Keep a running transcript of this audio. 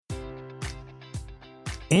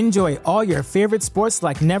Enjoy all your favorite sports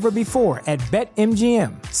like never before at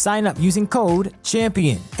BetMGM. Sign up using code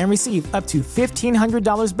CHAMPION and receive up to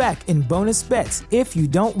 $1,500 back in bonus bets if you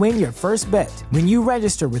don't win your first bet. When you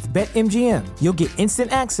register with BetMGM, you'll get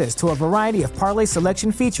instant access to a variety of parlay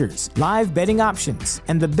selection features, live betting options,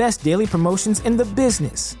 and the best daily promotions in the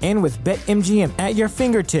business. And with BetMGM at your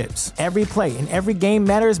fingertips, every play and every game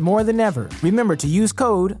matters more than ever. Remember to use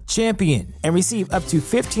code CHAMPION and receive up to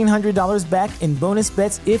 $1,500 back in bonus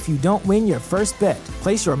bets if you don't win your first bet.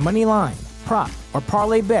 Place your money line, prop, or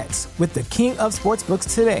parlay bets with the king of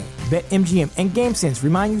sportsbooks today. BetMGM and GameSense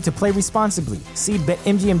remind you to play responsibly. See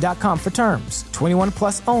BetMGM.com for terms. 21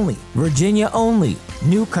 plus only. Virginia only.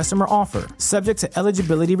 New customer offer. Subject to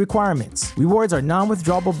eligibility requirements. Rewards are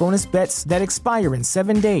non-withdrawable bonus bets that expire in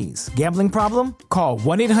 7 days. Gambling problem? Call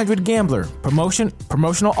 1-800-GAMBLER.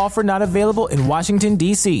 Promotional offer not available in Washington,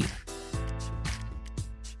 D.C.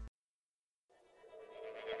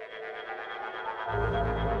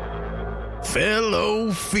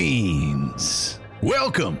 Fellow fiends,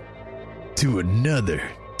 welcome to another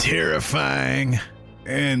terrifying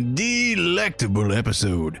and delectable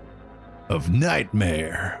episode of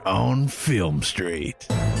Nightmare on Film Street,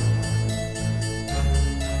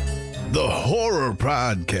 the horror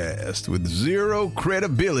podcast with zero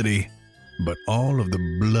credibility, but all of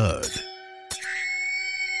the blood,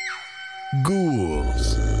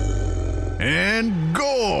 ghouls, and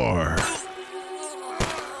gore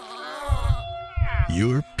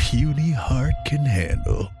your puny heart can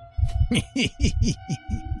handle.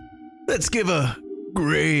 Let's give a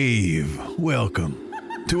grave welcome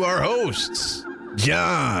to our hosts,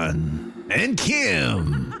 John and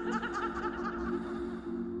Kim.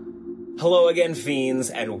 Hello again, fiends,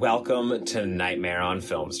 and welcome to Nightmare on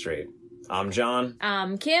Film Street. I'm John.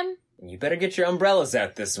 I'm Kim. You better get your umbrellas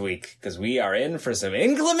out this week, because we are in for some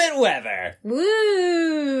inclement weather.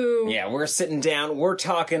 Woo! Yeah, we're sitting down, we're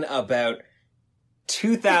talking about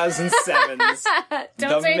 2007's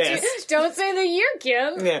The Mist. Don't say the year,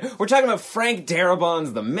 Kim. Yeah, we're talking about Frank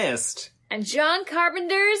Darabont's The Mist. And John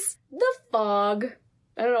Carpenter's The Fog.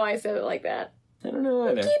 I don't know why I said it like that. I don't know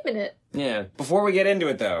either. I'm keeping it. Yeah. Before we get into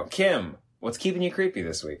it, though, Kim, what's keeping you creepy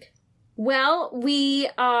this week? Well, we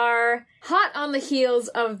are hot on the heels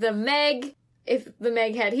of The Meg, if The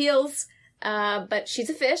Meg had heels. But she's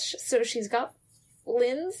a fish, so she's got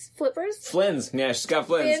flippers? Flins. Yeah, she's got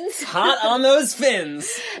flins. Fins. Hot on those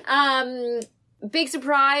fins. Big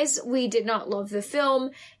surprise, we did not love the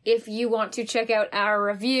film. If you want to check out our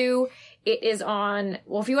review, it is on,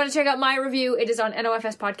 well, if you want to check out my review, it is on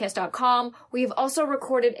nofspodcast.com. We have also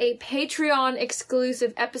recorded a Patreon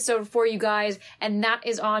exclusive episode for you guys, and that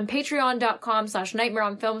is on patreon.com/Nightmare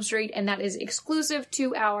on Film Street, and that is exclusive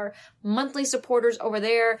to our monthly supporters over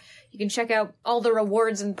there. You can check out all the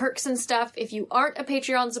rewards and perks and stuff if you aren't a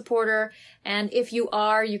Patreon supporter, and if you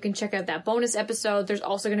are, you can check out that bonus episode. There's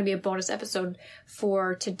also going to be a bonus episode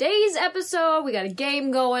for today's episode. We got a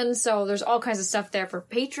game going, so there's all kinds of stuff there for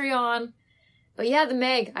Patreon. But yeah, The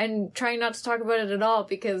Meg, I'm trying not to talk about it at all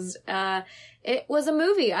because it was a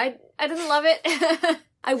movie. I didn't love it.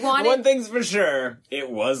 I wanted... One thing's for sure, it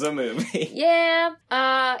was a movie. Yeah,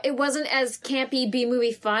 it wasn't as campy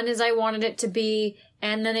B-movie fun as I wanted it to be,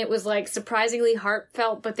 and then it was, like, surprisingly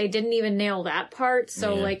heartfelt, but they didn't even nail that part,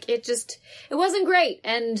 so, like, it wasn't great,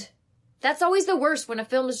 and that's always the worst when a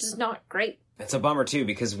film is just not great. It's a bummer, too,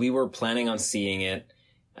 because we were planning on seeing it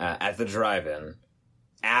at the drive-in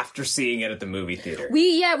after seeing it at the movie theater.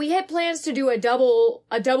 We had plans to do a double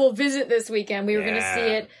visit this weekend. We were going to see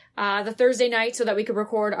it the Thursday night so that we could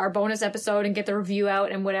record our bonus episode and get the review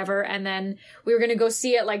out and whatever. And then we were going to go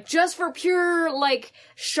see it, like, just for pure, like,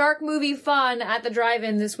 shark movie fun at the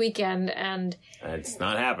drive-in this weekend. And it's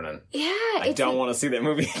not happening. Yeah. I don't want to see that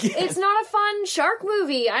movie again. It's not a fun shark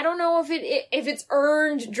movie. I don't know if it's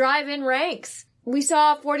earned drive-in ranks. We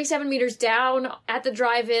saw 47 Meters Down at the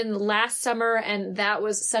drive-in last summer, and that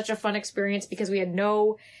was such a fun experience because we had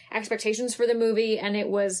no expectations for the movie, and it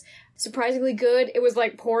was surprisingly good. It was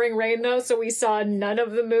like pouring rain, though, so we saw none of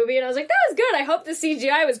the movie, and I was like, that was good. I hope the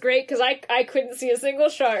CGI was great, because I couldn't see a single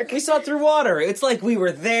shark. We saw it through water. It's like we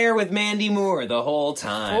were there with Mandy Moore the whole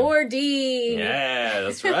time. 4D. Yeah,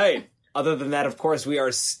 that's right. Other than that, of course, we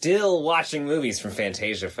are still watching movies from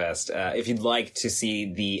Fantasia Fest. If you'd like to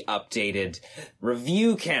see the updated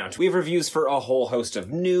review count, we have reviews for a whole host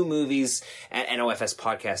of new movies at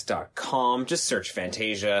nofspodcast.com. Just search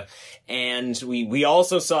Fantasia. And we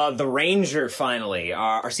also saw The Ranger, finally.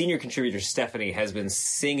 Our senior contributor, Stephanie, has been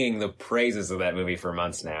singing the praises of that movie for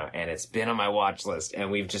months now, and it's been on my watch list,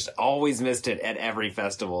 and we've just always missed it at every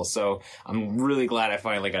festival, so I'm really glad I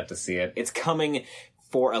finally got to see it. It's coming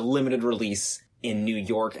for a limited release in New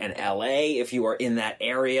York and LA if you are in that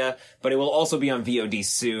area, but it will also be on VOD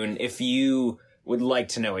soon. If you would like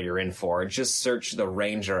to know what you're in for, just search The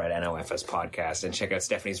Ranger at NOFS Podcast and check out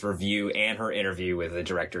Stephanie's review and her interview with the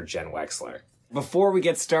director Jen Wexler. Before we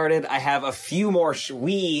get started, I have a few more,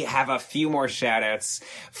 we have a few more shout-outs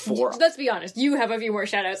for... Let's be honest, you have a few more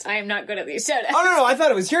shout-outs. I am not good at these shout-outs. Oh, no, I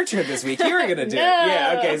thought it was your turn this week. You were gonna do it.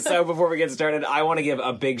 Yeah, okay, so before we get started, I want to give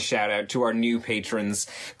a big shout-out to our new patrons,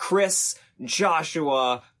 Chris,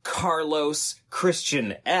 Joshua, Carlos,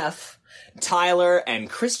 Christian F., Tyler, and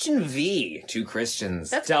Christian V. 2 Christians.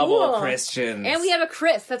 That's Double cool. Christians. And we have a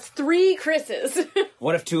Chris. That's 3 Chris's.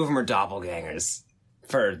 What if 2 of them are doppelgangers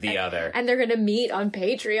for the other? And they're gonna meet on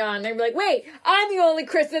Patreon. They're like, wait, I'm the only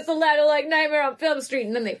Chris that's allowed to like Nightmare on Film Street.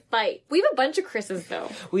 And then they fight. We have a bunch of Chris's, though.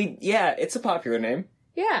 Yeah, it's a popular name.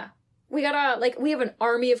 Yeah. We got we have an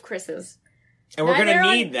army of Chris's. And we're Nightmare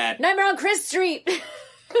gonna need that. Nightmare on Chris Street.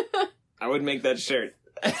 I would make that shirt.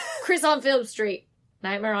 Chris on Film Street.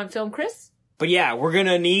 Nightmare on Film Chris? But yeah, we're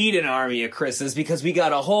gonna need an army of Chris's because we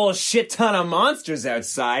got a whole shit ton of monsters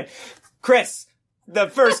outside. Chris, the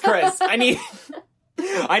first Chris, I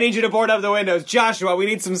need you to board up the windows. Joshua, we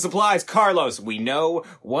need some supplies. Carlos, we know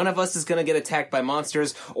one of us is gonna get attacked by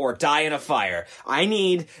monsters or die in a fire. I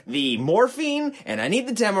need the morphine and I need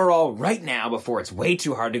the Demerol right now before it's way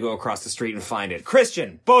too hard to go across the street and find it.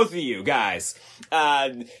 Christian, both of you guys,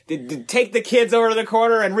 take the kids over to the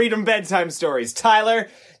corner and read them bedtime stories. Tyler,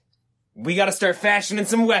 we gotta start fashioning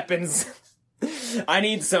some weapons. I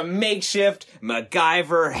need some makeshift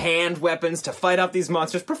MacGyver hand weapons to fight off these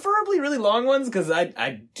monsters, preferably really long ones, because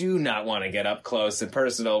I do not want to get up close and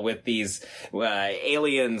personal with these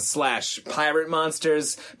alien/pirate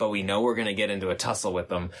monsters, but we know we're going to get into a tussle with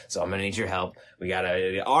them, so I'm going to need your help. We got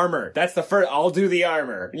armor. That's the first. I'll do the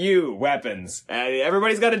armor. You, weapons.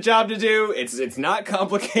 Everybody's got a job to do. It's not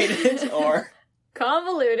complicated or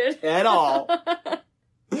convoluted at all.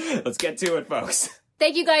 Let's get to it, folks.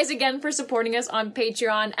 Thank you guys again for supporting us on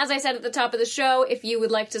Patreon. As I said at the top of the show, if you would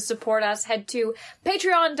like to support us, head to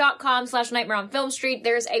patreon.com/Nightmare on Film Street.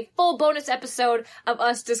 There's a full bonus episode of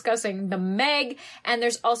us discussing The Meg, and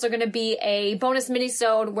there's also going to be a bonus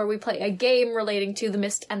minisode where we play a game relating to The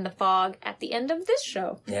Mist and the Fog at the end of this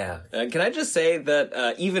show. Yeah. Can I just say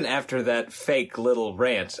that even after that fake little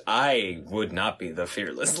rant, I would not be the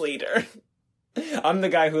fearless leader. I'm the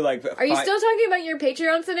guy who, like... Are you still talking about your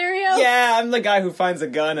Patreon scenario? Yeah, I'm the guy who finds a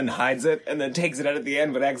gun and hides it, and then takes it out at the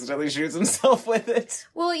end, but accidentally shoots himself with it.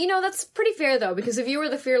 Well, that's pretty fair, though, because if you were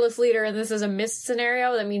the fearless leader and this is a Mist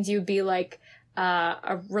scenario, that means you'd be, like,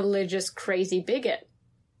 a religious, crazy bigot.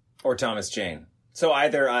 Or Thomas Jane. So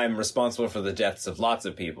either I'm responsible for the deaths of lots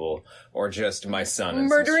of people, or just my son and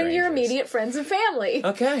murdering your immediate friends and family.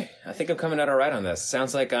 Okay, I think I'm coming out all right on this.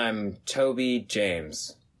 Sounds like I'm Toby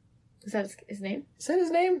James. Is that his name? Is that his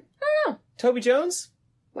name? I don't know. Toby Jones?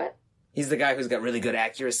 What? He's the guy who's got really good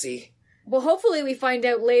accuracy. Well, hopefully we find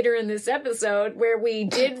out later in this episode where we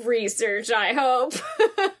did research, I hope.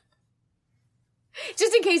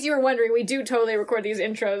 Just in case you were wondering, we do totally record these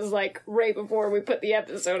intros, like, right before we put the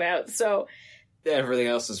episode out, so... Everything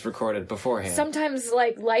else is recorded beforehand. Sometimes,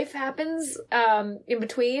 like, life happens in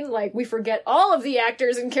between. Like, we forget all of the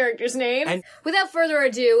actors and characters' names. And without further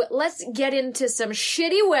ado, let's get into some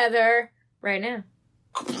shitty weather right now.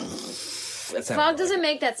 Fog doesn't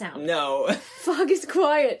make that sound. No. Fog is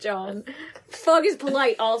quiet, John. Fog is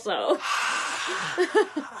polite, also. That's more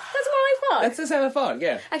like fog. That's the sound of fog,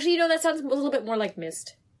 yeah. Actually, that sounds a little bit more like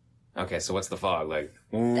mist. Okay, so what's the fog like?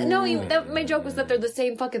 No, my joke was that they're the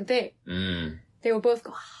same fucking thing. They will both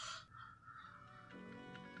go...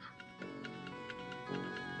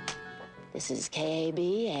 This is KAB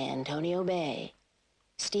Antonio Bay.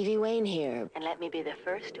 Stevie Wayne here, and let me be the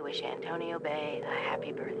first to wish Antonio Bay a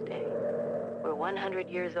happy birthday. We're 100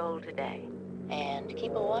 years old today, and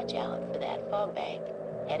keep a watch out for that fog bank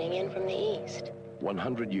heading in from the east.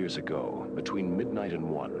 100 years ago, between midnight and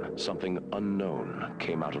 1, something unknown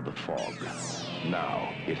came out of the fog. Now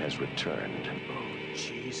it has returned. Oh,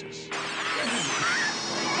 Jesus.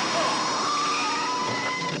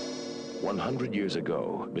 100 years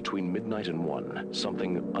ago, between midnight and 1,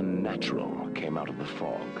 something unnatural came out of the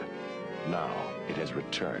fog. Now it has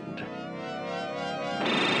returned.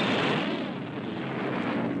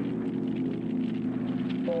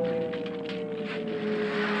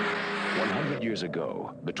 100 years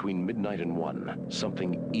ago, between midnight and 1,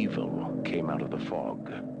 something evil came out of the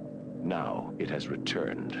fog. Now it has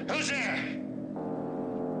returned. Who's there?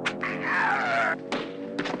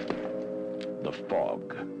 The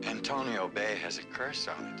fog. Antonio Bay has a curse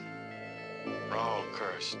on it. We're all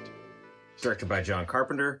cursed. Directed by John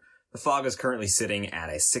Carpenter, The Fog is currently sitting at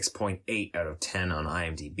a 6.8 out of 10 on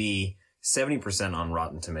IMDb, 70% on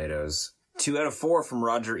Rotten Tomatoes, 2 out of 4 from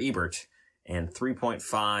Roger Ebert, and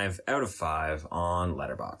 3.5 out of 5 on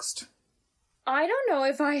Letterboxd. I don't know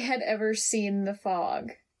if I had ever seen The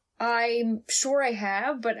Fog. I'm sure I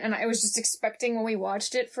have, and I was just expecting when we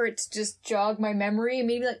watched it for it to just jog my memory and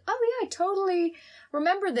maybe like, oh yeah, I totally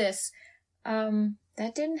remember this.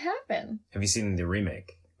 That didn't happen. Have you seen the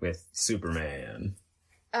remake with Superman?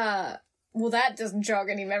 Well, that doesn't jog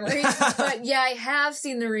any memories, but yeah, I have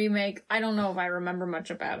seen the remake. I don't know if I remember much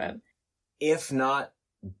about it. If not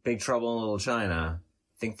Big Trouble in Little China,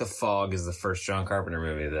 I think The Fog is the first John Carpenter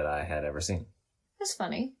movie that I had ever seen. That's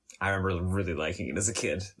funny. I remember really liking it as a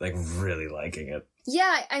kid. Like, really liking it.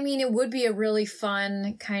 Yeah, I mean, it would be a really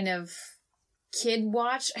fun kind of kid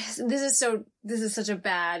watch. This is such a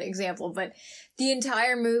bad example, but the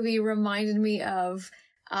entire movie reminded me of,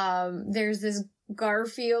 there's this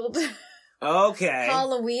Garfield Okay.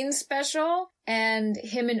 Halloween special, and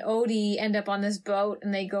him and Odie end up on this boat,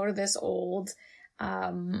 and they go to this old,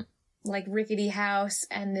 like rickety house,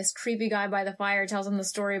 and this creepy guy by the fire tells them the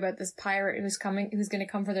story about this pirate who's gonna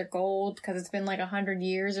come for their gold because it's been like 100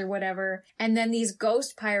 years or whatever. And then these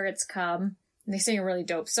ghost pirates come, and they sing a really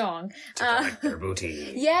dope song. To collect their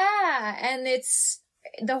booty. Yeah, and it's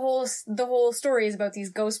the whole story is about these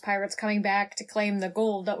ghost pirates coming back to claim the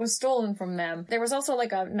gold that was stolen from them. There was also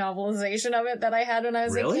like a novelization of it that I had when I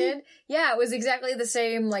was a kid. Yeah, it was exactly the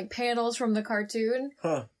same like panels from the cartoon.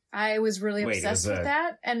 Huh. I was really obsessed with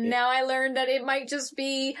that, and now I learned that it might just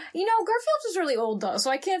be, Garfield was really old though,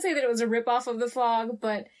 so I can't say that it was a ripoff of The Fog,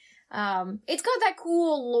 but it's got that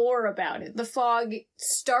cool lore about it. The Fog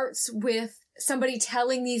starts with somebody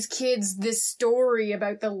telling these kids this story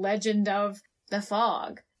about the legend of the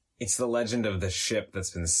Fog. It's the legend of the ship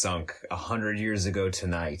that's been sunk 100 years ago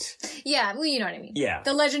tonight. Yeah, well, you know what I mean. Yeah.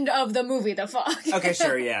 The legend of the movie, The Fog. Okay,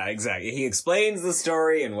 sure, yeah, exactly. He explains the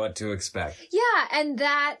story and what to expect. Yeah, and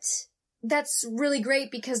that's really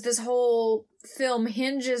great because this whole film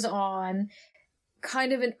hinges on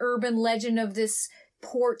kind of an urban legend of this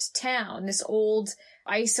port town, this old,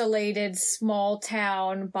 isolated, small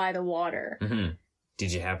town by the water. Mm-hmm.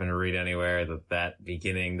 Did you happen to read anywhere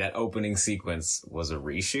that opening sequence was a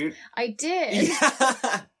reshoot? I did.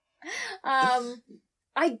 Yeah.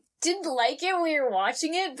 I didn't like it when we were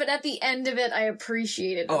watching it, but at the end of it, I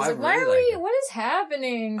appreciated it. Oh, I was like, what is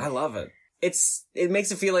happening? I love it. It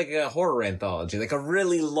makes it feel like a horror anthology, like a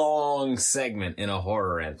really long segment in a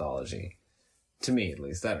horror anthology. To me, at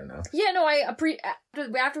least. I don't know. Yeah, no,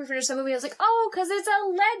 after we finished the movie, I was like, oh, because it's a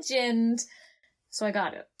legend. So I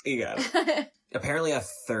got it. You got it. Apparently a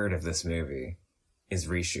third of this movie is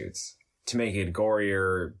reshoots to make it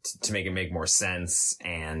gorier, to make it make more sense,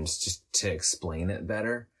 and just to explain it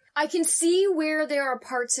better. I can see where there are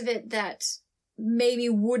parts of it that maybe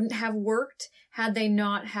wouldn't have worked had they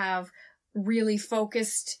not have really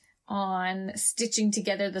focused on stitching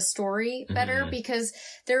together the story better, because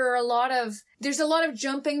there's a lot of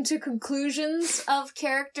jumping to conclusions of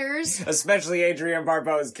characters. Especially Adrienne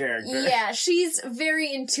Barbeau's character. Yeah, she's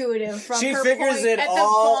very intuitive from she her figures point it at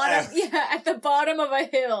all the bottom. out. Yeah, at the bottom of a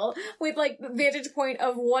hill with like the vantage point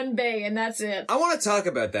of one bay, and that's it. I want to talk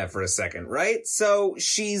about that for a second, right? So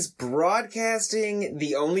she's broadcasting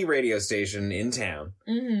the only radio station in town.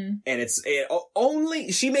 Mm-hmm.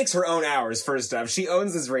 And she makes her own hours, first off. She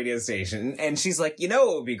owns this radio station, and she's like, it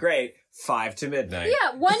would be great. 5 to midnight.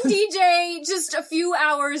 Yeah, one DJ just a few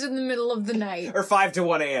hours in the middle of the night. Or 5 to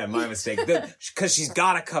 1 a.m., my mistake. Because she's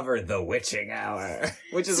gotta cover the witching hour.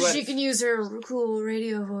 Which is she can use her cool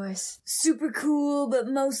radio voice. Super cool, but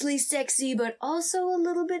mostly sexy, but also a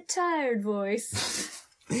little bit tired voice.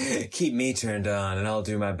 Keep me turned on, and I'll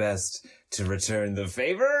do my best to return the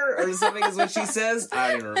favor, or something is what she says.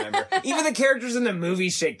 I don't even remember. Even the characters in the movie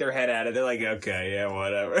shake their head at it. They're like, okay, yeah,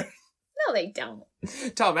 whatever. No, they don't.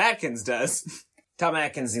 Tom Atkins does. Tom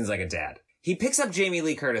Atkins seems like a dad. He picks up Jamie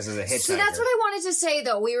Lee Curtis as a hitchhiker. See, that's what I wanted to say,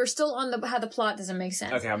 though. We were still on how the plot doesn't make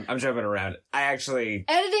sense. Okay, I'm jumping around.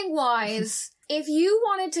 Editing-wise, if you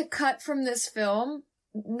wanted to cut from this film,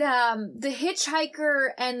 the hitchhiker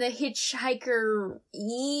and the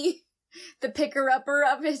the picker-upper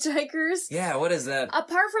of hitchhikers. Yeah, what is that?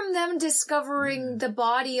 Apart from them discovering the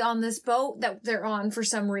body on this boat that they're on for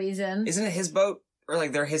some reason. Isn't it his boat? Or,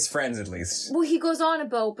 like, they're his friends, at least. Well, he goes on a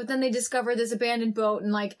boat, but then they discover this abandoned boat,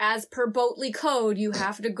 and, like, as per Boatly code, you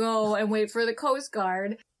have to go and wait for the Coast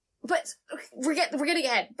Guard. But, we're getting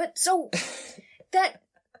ahead. But,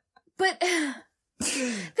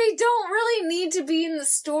 they don't really need to be in the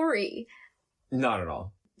story. Not at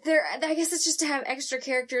all. I guess it's just to have extra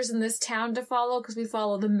characters in this town to follow, because we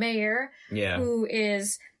follow the mayor, who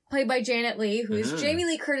is played by Janet Leigh, who is Jamie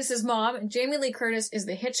Lee Curtis's mom, and Jamie Lee Curtis is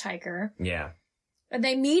the hitchhiker. Yeah. And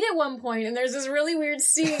they meet at one point, and there's this really weird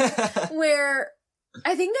scene where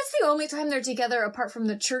I think that's the only time they're together apart from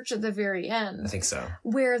the church at the very end. I think so.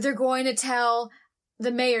 Where they're going to tell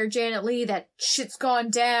the mayor, Janet Leigh, that shit's gone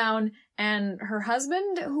down, and her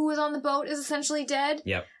husband, who was on the boat, is essentially dead.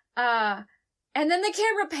 Yep. And then the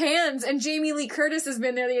camera pans, and Jamie Lee Curtis has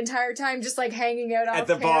been there the entire time, just like hanging out At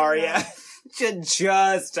the bar, yeah.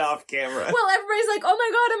 Just off camera. Well, everybody's like, oh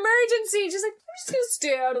my god, emergency! And she's like, I'm just gonna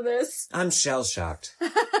stay out of this. I'm shell-shocked.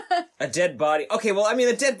 A dead body. Okay, well, I mean,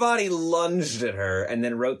 a dead body lunged at her and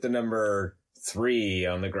then wrote the number 3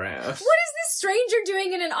 on the ground. What is this stranger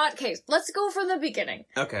doing in an odd case? Let's go from the beginning.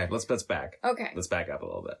 Okay, let's back. Okay. Let's back up a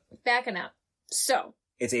little bit. Backing up. So.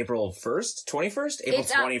 It's April 1st? 21st? April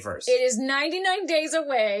 21st. It is 99 days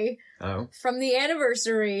away from the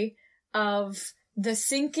anniversary of the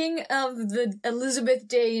sinking of the Elizabeth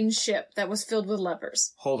Dane ship that was filled with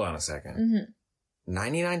lepers. Hold on a second. Mm-hmm.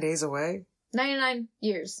 99 days away? 99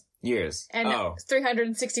 years. Years. And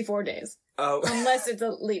 364 days. Oh. Unless it's a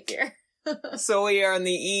leap year. So we are on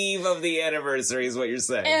the eve of the anniversary is what you're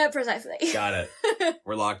saying. Precisely. Got it.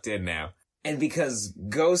 We're locked in now. And because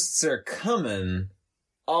ghosts are coming,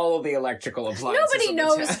 all of the electrical appliances. Nobody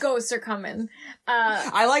knows ghosts are coming.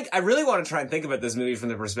 I really want to try and think about this movie from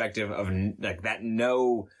the perspective of like that.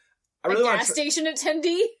 Gas station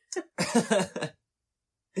attendee.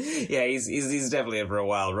 Yeah, he's definitely in for a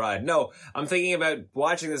wild ride. No, I'm thinking about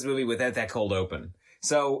watching this movie without that cold open.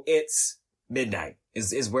 So it's midnight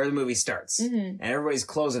is where the movie starts, and everybody's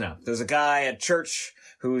closing up. There's a guy at church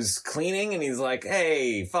who's cleaning, and he's like,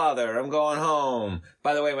 "Hey, Father, I'm going home.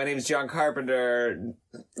 By the way, my name's John Carpenter.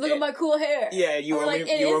 Look at my cool hair. Yeah, you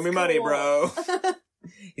owe me money, bro."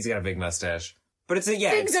 He's got a big mustache, but it's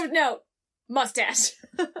things of note. Mustache.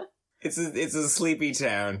 It's a sleepy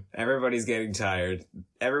town. Everybody's getting tired.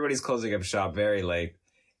 Everybody's closing up shop very late.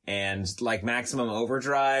 And like maximum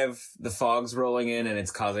overdrive, the fog's rolling in and it's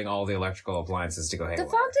causing all the electrical appliances to go haywire. The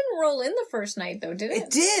fog didn't roll in the first night though, did it? It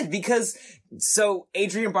did, because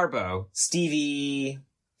Adrienne Barbeau,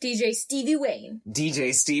 DJ Stevie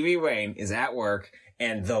Wayne is at work,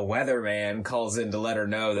 and the weatherman calls in to let her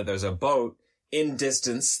know that there's a boat in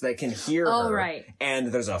distance that can hear her. Oh, right. And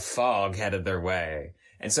there's a fog headed their way.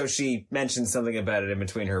 And so she mentions something about it in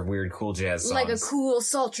between her weird cool jazz songs. Like a cool,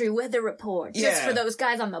 sultry weather report. Just for those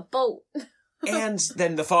guys on the boat. And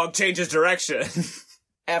then the fog changes direction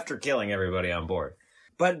after killing everybody on board.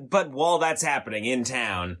 But while that's happening in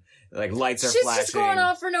town, like lights are flashing. Shit's just going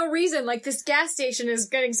off for no reason. Like this gas station is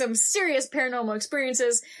getting some serious paranormal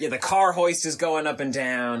experiences. Yeah, the car hoist is going up and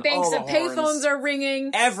down. Banks of payphones are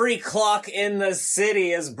ringing. Every clock in the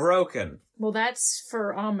city is broken. Well, that's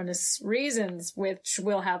for ominous reasons, which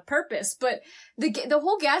will have purpose. But the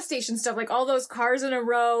whole gas station stuff, like all those cars in a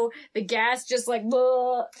row, the gas just like,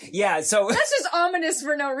 blah. Yeah, so that's just ominous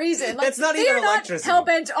for no reason. Like, that's not even electricity. They're not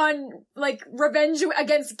hell-bent on like revenge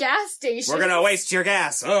against gas stations. We're gonna waste your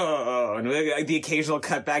gas. Oh, and the occasional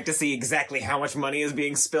cut back to see exactly how much money is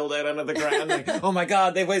being spilled out onto the ground. Like, oh my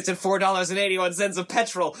god, they wasted $4.81 of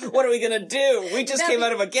petrol. What are we gonna do? We just came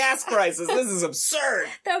out of a gas crisis. This is absurd.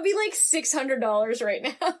 That would be like $600 right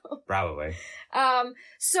now. Probably.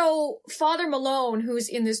 So Father Malone, who's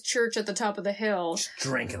in this church at the top of the hill, just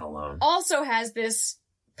drinking alone, also has this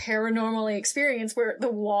paranormal experience where the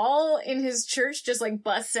wall in his church just like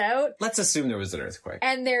busts out. Let's assume there was an earthquake.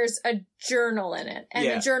 And there's a journal in it. And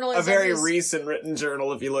the journal is a very recent written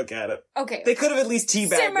journal if you look at it. Okay. They could have at least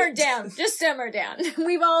teabagged Simmer down. Just simmer down.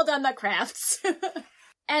 We've all done the crafts.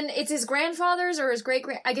 And it's his grandfather's or his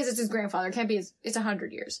I guess it's his grandfather. It can't be it's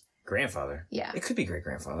 100 years. Grandfather? Yeah. It could be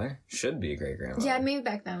great-grandfather. Should be a great-grandfather. Yeah, maybe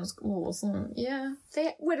back then it was cool. So, yeah.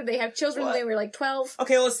 What did they have? Children when they were like 12?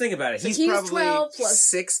 Okay, let's think about it. He's probably 12 plus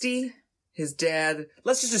 60. His dad...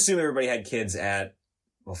 Let's just assume everybody had kids at...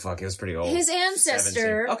 Well, fuck, it was pretty old. His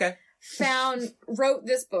ancestor wrote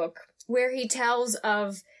this book where he tells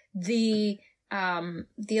of the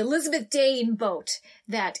Elizabeth Dane boat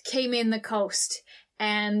that came in the coast.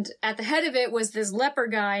 And at the head of it was this leper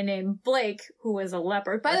guy named Blake, who was a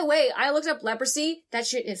leper. By the way, I looked up leprosy. That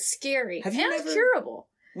shit is scary. Have you never... curable.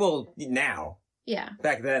 Well, now. Yeah.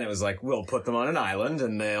 Back then it was like, we'll put them on an island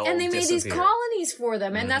and they'll And they made these colonies for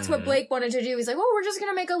them. And that's what Blake wanted to do. He's like, oh, we're just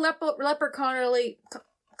going to make a leper colony.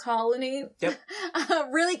 Yep.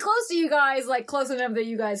 Really close to you guys, like close enough that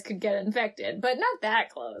you guys could get infected, but not that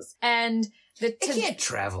close. And it can't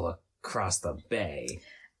travel across the bay.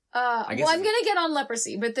 I'm gonna get on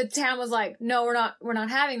leprosy, but the town was like, no, we're not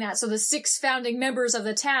having that. So the 6 founding members of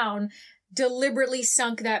the town deliberately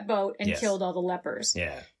sunk that boat and killed all the lepers.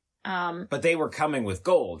 Yeah. But they were coming with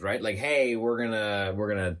gold, right? Like, hey, we're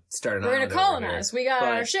gonna start an We're island gonna over colonize. here. We got But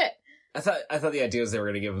our shit. I thought the idea was they were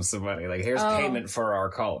gonna give them some money. Like, here's payment for our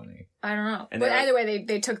colony. I don't know. And But they're either way,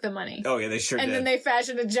 they took the money. Oh yeah, they sure And did. then they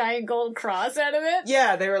fashioned a giant gold cross out of it.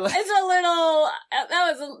 Yeah, they were like. It's a little.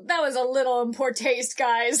 That was a little in poor taste,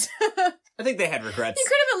 guys. You I think they had regrets.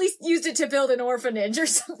 could have at least used it to build an orphanage or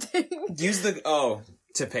something. Use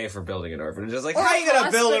to pay for building an orphanage. It's like, Or how are a you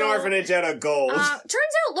gonna build an hospital. orphanage out of gold? Turns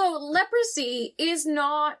out, though, leprosy is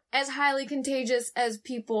not as highly contagious as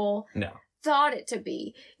people No. thought it to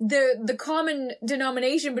be. The common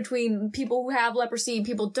denomination between people who have leprosy and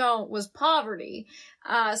people don't was poverty.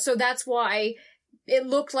 So that's why it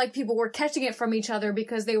looked like people were catching it from each other,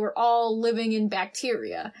 because they were all living in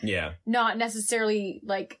bacteria, Yeah. not necessarily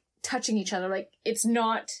like touching each other. Like, it's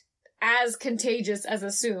not as contagious as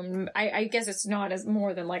assumed. I guess it's not as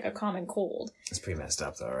more than like a common cold. It's pretty messed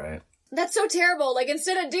up though, right? That's so terrible. Like,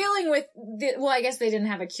 instead of dealing with well, I guess they didn't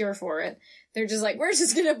have a cure for it. They're just like, we're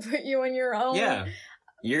just gonna put you on your own. Yeah.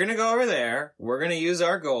 You're gonna go over there, we're gonna use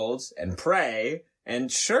our gold and pray,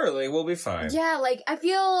 and surely we'll be fine. Yeah, like, I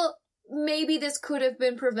feel maybe this could have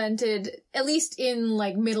been prevented, at least in,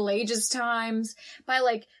 like, Middle Ages times, by,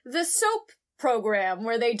 like, the soap program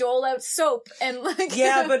where they dole out soap and, like...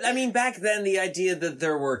 Yeah, but I mean, back then, the idea that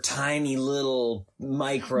there were tiny little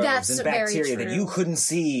microbes That's and very bacteria that true. you couldn't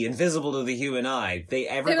see, invisible to the human eye, They're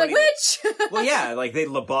everybody... like, witch! Well, yeah, like, they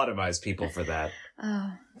lobotomized people for that.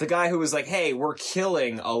 Oh. The guy who was like, hey, we're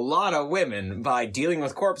killing a lot of women by dealing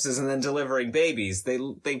with corpses and then delivering babies, they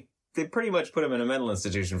pretty much put him in a mental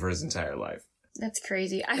institution for his entire life. That's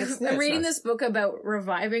crazy. It's I'm reading nuts. this book about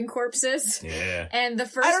reviving corpses. Yeah. And the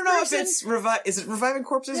first I don't know person... if it's is it reviving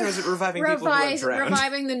corpses or is it reviving people who have drowned?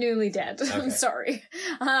 Reviving the newly dead. I'm sorry.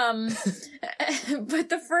 But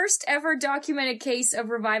the first ever documented case of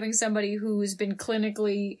reviving somebody who's been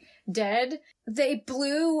clinically dead, they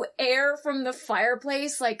blew air from the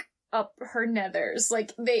fireplace, like, up her nethers.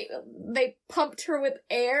 Like, they pumped her with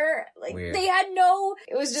air. Like, Weird. they had no...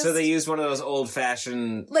 It was just... So they used one of those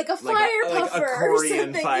old-fashioned... like a fire puffer like or accordion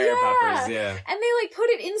something. fire puffers, yeah. And they, like, put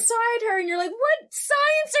it inside her, and you're like, what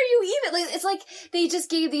science are you even? Like, it's like they just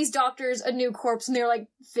gave these doctors a new corpse, and they're like,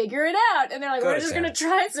 figure it out. And they're like, Go we're to just town. gonna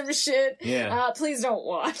try some shit. Yeah. Please don't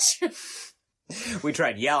watch. We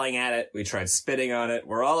tried yelling at it. We tried spitting on it.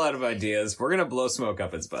 We're all out of ideas. We're gonna blow smoke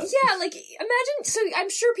up its butt. Yeah, like, imagine, so I'm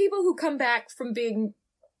sure people who come back from being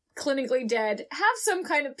clinically dead have some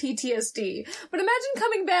kind of PTSD. But imagine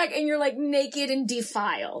coming back and you're, like, naked and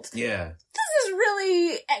defiled. Yeah. This is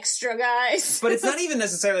really extra, guys. But it's not even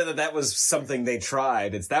necessarily that was something they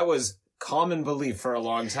tried. That was common belief for a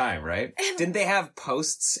long time, right? Didn't they have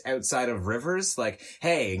posts outside of rivers? Like,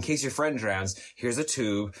 hey, in case your friend drowns, here's a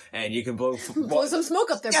tube, and you can blow some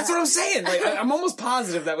smoke up there. That's what I'm saying! Like, I'm almost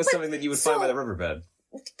positive that was something that you would find by the riverbed.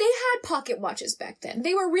 They had pocket watches back then.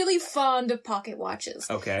 They were really fond of pocket watches.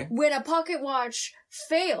 Okay. When a pocket watch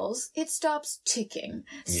fails, it stops ticking.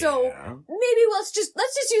 So Yeah. maybe let's just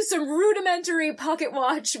use some rudimentary pocket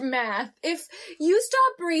watch math. If you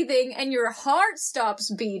stop breathing and your heart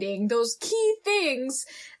stops beating, those key things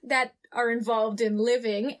that are involved in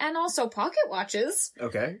living, and also pocket watches.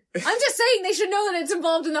 Okay. I'm just saying they should know that it's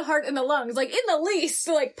involved in the heart and the lungs. Like, in the least,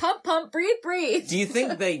 like, pump, pump, breathe, breathe. Do you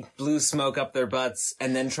think they blew smoke up their butts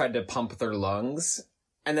and then tried to pump their lungs?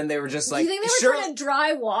 And then they were just like, Do you think they were trying to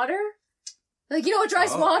dry water? Like, you know what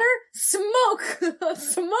dries water? Smoke!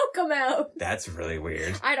 Smoke them out! That's really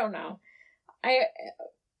weird. I don't know.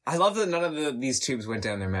 I love that none of these tubes went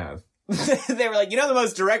down their mouth. They were like, the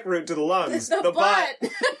most direct route to the lungs? The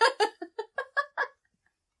butt!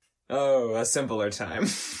 Oh, a simpler time.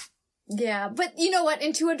 Yeah, but you know what?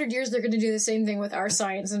 In 200 years, they're going to do the same thing with our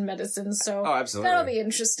science and medicine, so Oh, absolutely. that'll be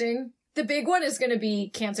interesting. The big one is going to be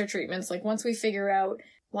cancer treatments. Like, once we figure out,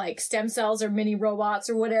 like, stem cells or mini robots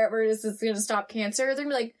or whatever it is that's going to stop cancer, they're going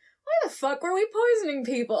to be like, why the fuck were we poisoning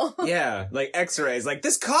people? Yeah, like x-rays. Like,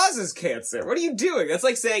 this causes cancer. What are you doing? That's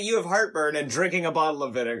like saying you have heartburn and drinking a bottle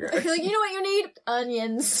of vinegar. You're like, you know what you need?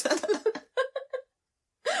 Onions. Rub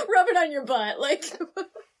it on your butt. Like...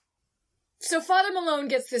 So Father Malone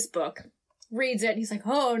gets this book, reads it, and he's like,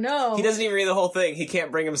 oh no. He doesn't even read the whole thing. He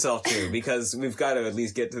can't bring himself to, because we've got to at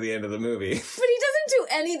least get to the end of the movie. But he doesn't do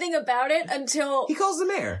anything about it until... He calls the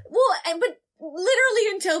mayor. Well, but literally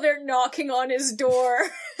until they're knocking on his door,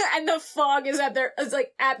 and the fog is at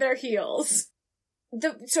their heels.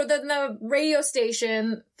 So then the radio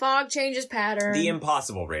station, fog changes pattern. The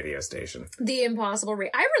impossible radio station. The impossible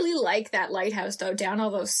I really like that lighthouse, though, down all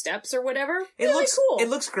those steps or whatever. It really looks cool. It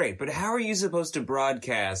looks great, but how are you supposed to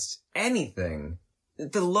broadcast anything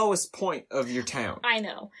the lowest point of your town. I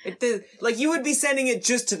know. Like, you would be sending it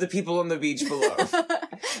just to the people on the beach below.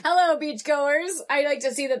 Hello, beachgoers. I'd like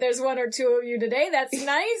to see that there's one or two of you today. That's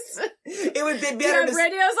nice. It would be Do you better have to...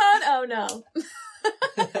 radios on? Oh, no.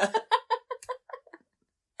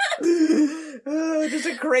 Just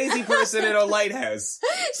a crazy person in a lighthouse.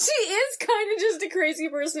 She is kind of just a crazy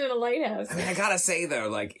person in a lighthouse. I mean, I gotta say though,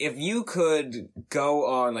 like, if you could go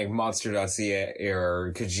on, like, Monster.ca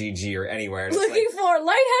or Kijiji or anywhere, and it's Looking like, for a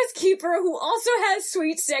lighthouse keeper who also has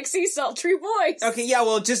sweet, sexy, sultry voice. okay, yeah,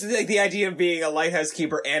 well, just like the idea of being a lighthouse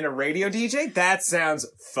keeper and a radio DJ, that sounds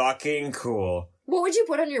fucking cool. What would you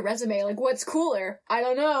put on your resume? Like, what's cooler? I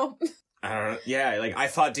don't know. I don't know. Yeah, like, I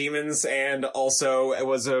fought demons and also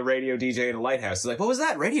was a radio DJ in a lighthouse. It's like, what was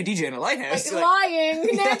that? Radio DJ in a lighthouse? Like,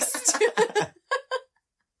 lying. Next.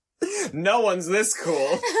 No one's this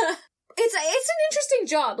cool. It's an interesting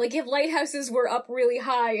job. Like, if lighthouses were up really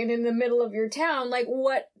high and in the middle of your town, like,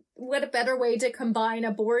 what a better way to combine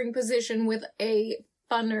a boring position with a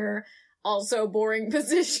funner, also boring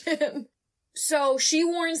position. So she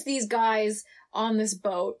warns these guys on this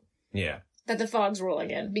boat. Yeah. That the fog's rolling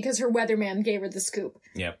in, because her weatherman gave her the scoop.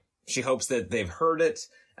 Yep. She hopes that they've heard it,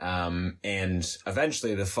 and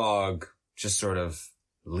eventually the fog just sort of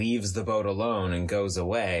leaves the boat alone and goes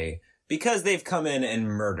away, because they've come in and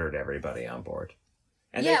murdered everybody on board.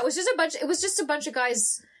 And yeah, it was just a bunch of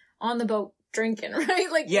guys on the boat drinking,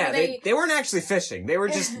 right? Like, yeah, they weren't actually fishing. They were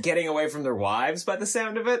just getting away from their wives by the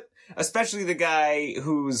sound of it. Especially the guy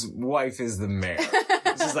whose wife is the mayor.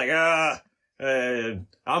 It's just like,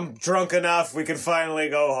 I'm drunk enough, we can finally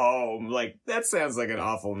go home. Like, that sounds like an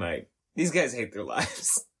awful night. These guys hate their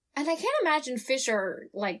lives. And I can't imagine fish are,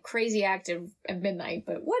 like, crazy active at midnight,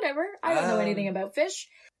 but whatever. I don't know anything about fish.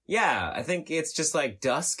 Yeah, I think it's just like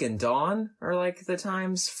dusk and dawn are like the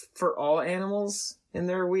times for all animals in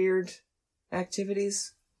their weird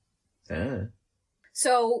activities.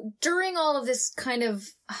 So, during all of this kind of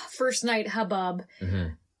first night hubbub,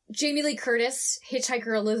 Jamie Lee Curtis,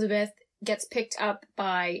 hitchhiker Elizabeth, gets picked up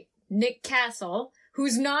by Nick Castle,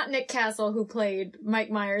 who's not Nick Castle, who played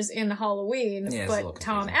Mike Myers in Halloween, but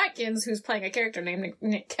Tom Atkins, who's playing a character named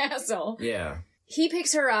Nick Castle. Yeah. He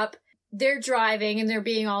picks her up, they're driving, and they're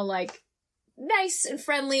being all, like, nice and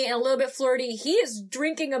friendly and a little bit flirty. He is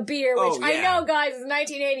drinking a beer, which I know, guys, it's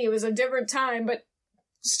 1980, it was a different time, but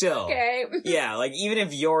still. Okay. Yeah, like, even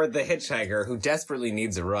if you're the hitchhiker who desperately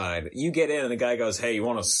needs a ride, you get in and the guy goes, hey, you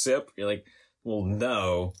want a sip? You're like, well,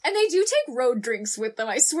 no. And they do take road drinks with them.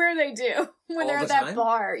 I swear they do. When they're at that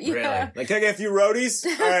bar. Yeah. Really? Like, can I get a few roadies?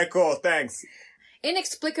 All right, cool. Thanks.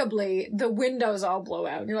 Inexplicably, the windows all blow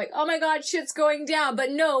out. And you're like, oh my god, shit's going down.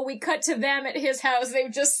 But no, we cut to them at his house.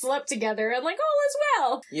 They've just slept together. And like, all is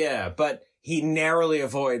well. Yeah, but he narrowly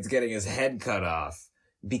avoids getting his head cut off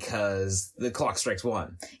because the clock strikes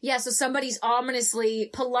 1. Yeah, so somebody's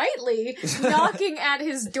ominously, politely knocking at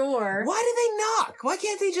his door. Why do they knock? Why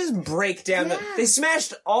can't they just break down They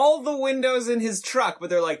smashed all the windows in his truck,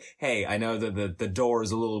 but they're like, hey, I know that the door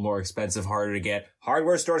is a little more expensive, harder to get.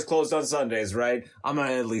 Hardware stores closed on Sundays, right? I'm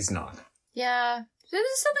gonna at least knock. Yeah, there's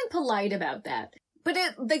something polite about that. But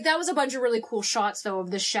that was a bunch of really cool shots, though,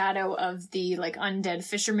 of the shadow of the, like, undead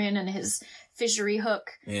fisherman and his fishery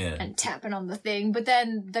hook. Yeah. And tapping on the thing. But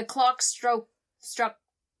then the clock struck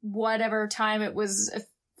whatever time it was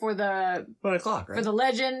for the... 1 o'clock, right? For the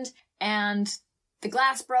legend. And the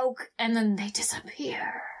glass broke. And then they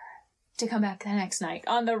disappear. To come back the next night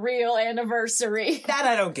on the real anniversary. That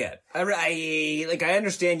I don't get. I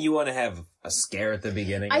understand you want to have a scare at the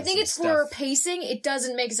beginning. I think it's for pacing. It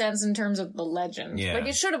doesn't make sense in terms of the legend. Yeah. Like,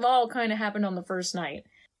 it should have all kind of happened on the first night.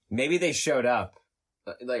 Maybe they showed up,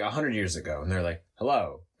 like, 100 years ago, and they're like,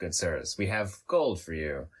 hello, good sirs, we have gold for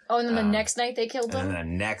you. Oh, and then the next night they killed them? And then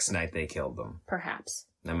the next night they killed them. Perhaps.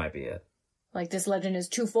 That might be it. Like, this legend is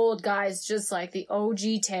twofold, guys, just like the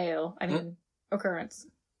OG tale. I mean, occurrence.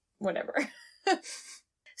 Whatever.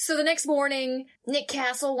 So the next morning, Nick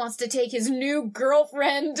Castle wants to take his new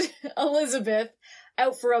girlfriend, Elizabeth,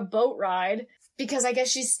 out for a boat ride. Because I guess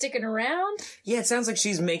she's sticking around? Yeah, it sounds like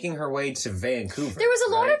she's making her way to Vancouver. There was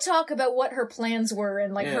a lot of talk about what her plans were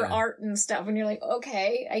and, like, her art and stuff. And you're like,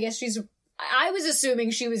 okay, I guess I was assuming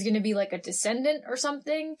she was going to be, like, a descendant or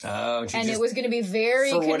something. Oh, and it was going to be very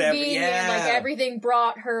convenient. Like, everything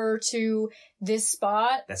brought her to this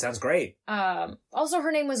spot. That sounds great. Also,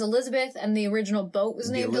 her name was Elizabeth, and the original boat was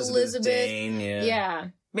named Elizabeth. Dane, yeah.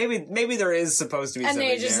 Maybe there is supposed to be And something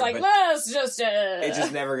they just there, like, but let's just... it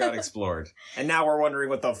just never got explored. And now we're wondering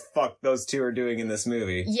what the fuck those two are doing in this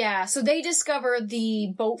movie. Yeah, so they discover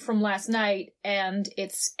the boat from last night, and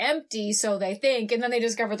it's empty, so they think, and then they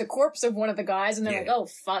discover the corpse of one of the guys, and they're like, oh,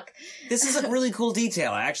 fuck. This is a really cool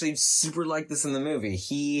detail. I actually super like this in the movie.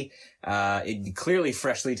 He, clearly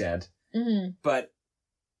freshly dead, but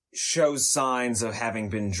shows signs of having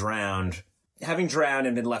drowned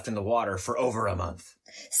and been left in the water for over a month.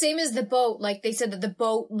 Same as the boat. Like, they said that the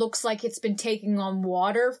boat looks like it's been taking on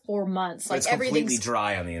water for months. Like, it's completely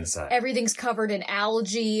dry on the inside. Everything's covered in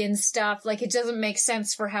algae and stuff. Like, it doesn't make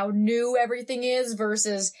sense for how new everything is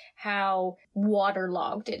versus how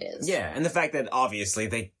waterlogged it is. Yeah, and the fact that obviously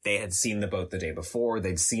they had seen the boat the day before,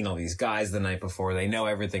 they'd seen all these guys the night before, they know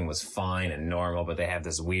everything was fine and normal, but they have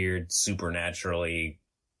this weird, supernaturally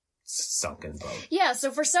sunken boat. Yeah,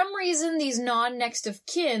 so for some reason, these non-next of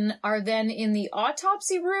kin are then in the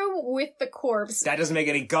autopsy room with the corpse. That doesn't make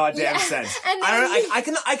any goddamn sense. And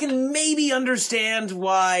I can maybe understand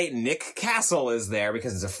why Nick Castle is there,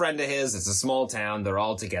 because it's a friend of his, it's a small town, they're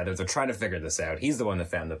all together, they're trying to figure this out. He's the one that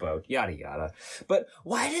found the boat, yada yada. But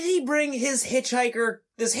why did he bring this hitchhiker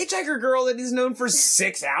girl that he's known for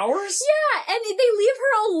 6 hours? Yeah, and they leave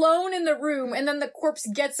her alone in the room, and then the corpse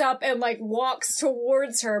gets up and, like, walks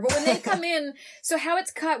towards her. But when they come in, so how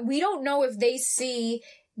it's cut, we don't know if they see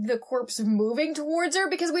the corpse moving towards her,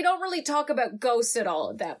 because we don't really talk about ghosts at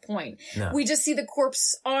all at that point. No. We just see the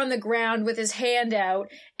corpse on the ground with his hand out,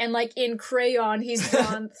 and, like, in crayon, he's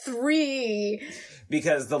drawn 3.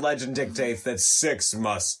 Because the legend dictates that 6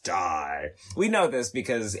 must die. We know this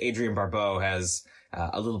because Adrienne Barbeau has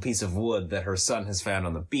a little piece of wood that her son has found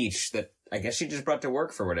on the beach that I guess she just brought to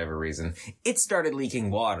work for whatever reason. It started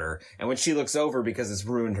leaking water, and when she looks over because it's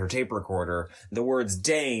ruined her tape recorder, the words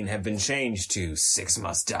Dane have been changed to 6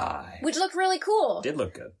 must die. Which looked really cool. Did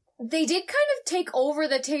look good. They did kind of take over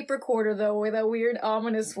the tape recorder, though, with a weird,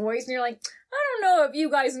 ominous voice, and you're like, I don't know if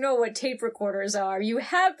you guys know what tape recorders are. You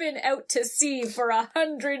have been out to sea for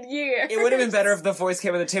 100 years. It would have been better if the voice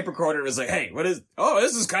came with a tape recorder and was like, hey,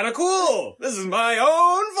 this is kind of cool. This is my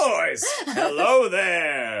own voice. Hello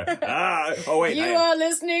there. You are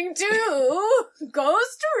listening to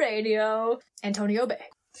Ghost Radio. Antonio Bay.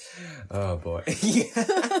 Oh, boy. Yeah.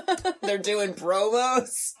 They're doing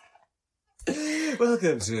promos.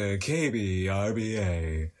 Welcome to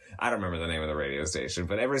KBRBA. I don't remember the name of the radio station,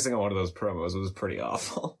 but every single one of those promos was pretty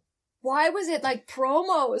awful. Why was it like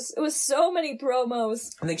promos? It was so many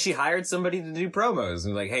promos. I think she hired somebody to do promos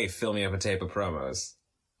and like, hey, fill me up a tape of promos.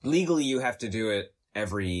 Legally, you have to do it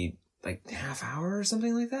every like half hour or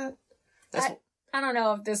something like that. I don't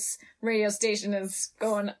know if this radio station is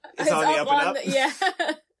going. It's on the up and up. Yeah.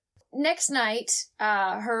 Next night,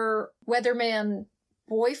 her weatherman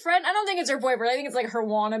boyfriend. I don't think it's her boyfriend. I think it's like her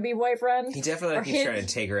wannabe boyfriend. He definitely keeps trying to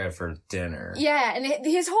take her out for dinner. Yeah, and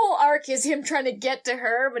his whole arc is him trying to get to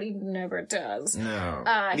her, but he never does. No.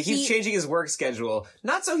 And he keeps changing his work schedule,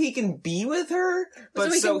 not so he can be with her,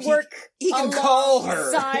 but so he can call her.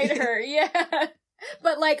 Alongside her, yeah.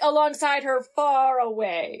 But like alongside her far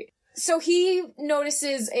away. So he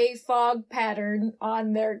notices a fog pattern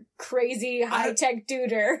on their crazy high-tech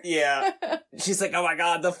duder. Yeah. She's like, oh my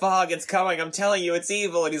god, the fog, it's coming. I'm telling you, it's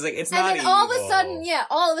evil. And he's like, it's not evil. And then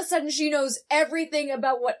all of a sudden she knows everything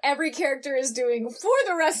about what every character is doing for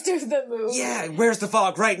the rest of the movie. Yeah, where's the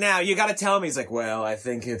fog right now? You gotta tell me. He's like, well, I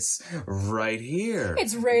think it's right here.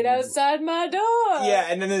 It's right outside my door. Yeah,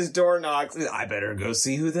 and then his door knocks. I better go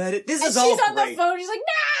see who that is. This is all great. She's on the phone. She's like,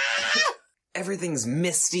 nah! Everything's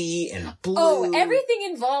misty and blue. Oh, everything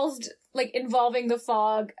involving the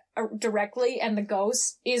fog directly and the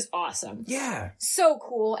ghost is awesome. Yeah. So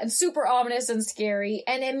cool and super ominous and scary.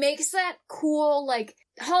 And it makes that cool, like,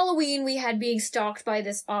 Halloween we had being stalked by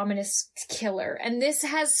this ominous killer. And this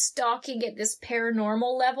has stalking at this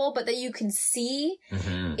paranormal level, but that you can see.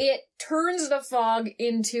 Mm-hmm. It turns the fog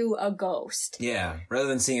into a ghost. Yeah. Rather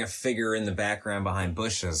than seeing a figure in the background behind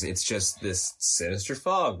bushes, it's just this sinister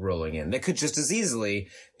fog rolling in. That could just as easily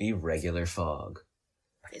be regular fog.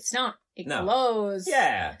 But it's not. It glows.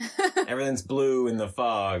 Yeah. Everything's blue in the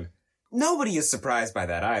fog. Nobody is surprised by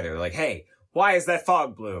that either. Like, hey, why is that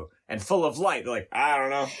fog blue and full of light? They're like, I don't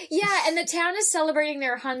know. Yeah, and the town is celebrating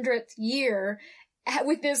their 100th year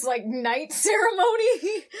with this, like, night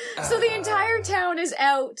ceremony. So the entire town is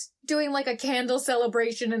out doing, like, a candle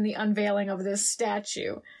celebration and the unveiling of this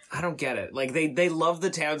statue. I don't get it. Like, they love the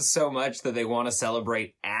town so much that they want to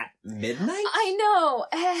celebrate at midnight? I know.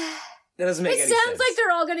 That doesn't make It any sounds sense. like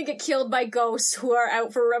they're all gonna get killed by ghosts who are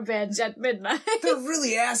out for revenge at midnight. They're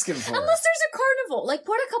really asking for it. Unless there's a carnival. Like,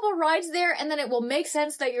 put a couple rides there, and then it will make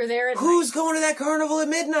sense that you're there at Who's night. going to that carnival at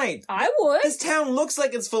midnight? I would. This town looks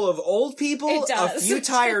like it's full of old people, It a does. few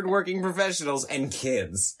tired working professionals, and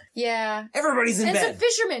kids. Yeah. Everybody's in And some bed.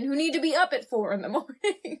 fishermen who need to be up at 4 in the morning.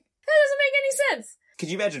 That doesn't make any sense. Could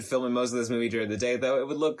you imagine filming most of this movie during the day, though? It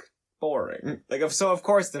would look boring. So of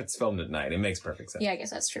course it's filmed at night. It makes perfect sense. Yeah, I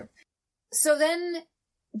guess that's true. So then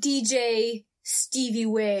DJ Stevie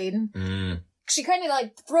Wayne, she kind of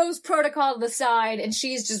like throws protocol to the side and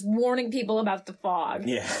she's just warning people about the fog.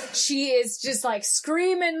 Yeah. She is just like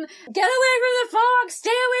screaming, get away from the fog, stay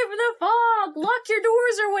away from the fog, lock your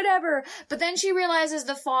doors or whatever. But then she realizes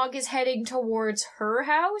the fog is heading towards her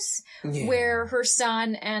house, Yeah. where her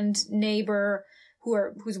son and neighbor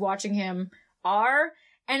who's watching him are.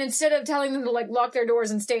 And instead of telling them to like lock their doors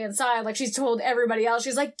and stay inside, like she's told everybody else,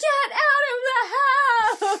 she's like, get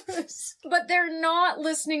out of the house! But they're not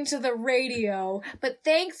listening to the radio. But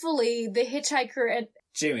thankfully, the hitchhiker and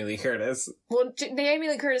Jamie Lee Curtis Jamie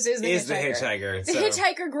Lee Curtis is the hitchhiker. The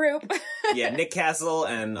hitchhiker group Yeah, Nick Castle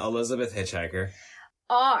and Elizabeth Hitchhiker.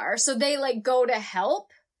 are. So they like go to help.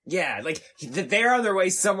 Yeah, like they're on their way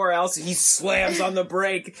somewhere else. He slams on the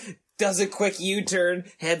brake, does a quick U-turn,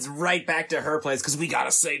 heads right back to her place because we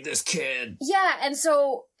gotta save this kid. Yeah, and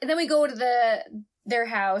then we go to their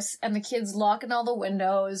house and the kids locking all the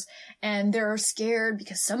windows and they're scared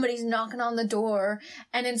because somebody's knocking on the door.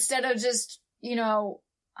 And instead of just,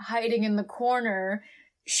 hiding in the corner,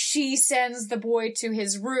 she sends the boy to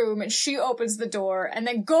his room and she opens the door and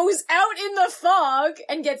then goes out in the fog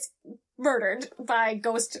and gets murdered by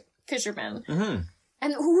ghost fishermen. Mm-hmm.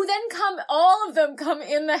 And who then all of them come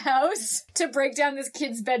in the house to break down this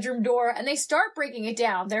kid's bedroom door, and they start breaking it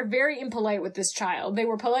down. They're very impolite with this child. They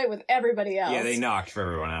were polite with everybody else. Yeah, they knocked for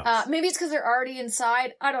everyone else. Maybe it's because they're already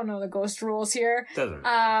inside. I don't know the ghost rules here. Doesn't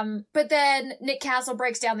matter. But then Nick Castle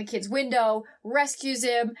breaks down the kid's window, rescues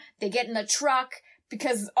him, they get in the truck,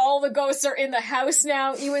 because all the ghosts are in the house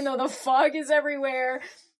now, even though the fog is everywhere.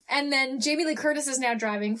 And then Jamie Lee Curtis is now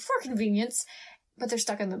driving, for convenience, but they're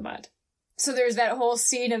stuck in the mud. So there's that whole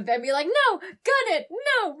scene of them be like, no, gun it,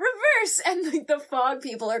 no, reverse. And like the fog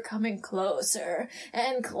people are coming closer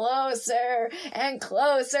and closer and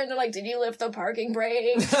closer. And they're like, did you lift the parking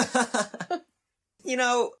brake?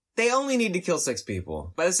 They only need to kill 6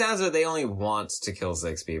 people. By the sounds of it, they only want to kill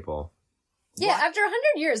 6 people. Yeah, after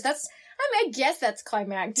 100 years, I guess that's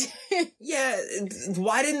climactic. Yeah,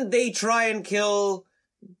 why didn't they try and kill,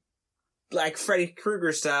 like Freddy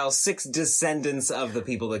Krueger style, 6 descendants of the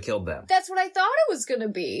people that killed them? That's what I thought it was gonna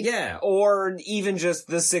be. Yeah, or even just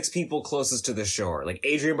the 6 people closest to the shore. Like,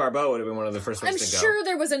 Adrienne Barbeau would have been one of the first ones I'm to go. sure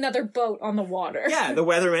there was another boat on the water. Yeah, the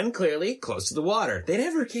weathermen, clearly, close to the water. They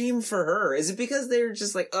never came for her. Is it because they were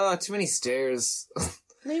just like, oh, too many stairs? What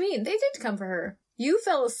do you mean? They did come for her. You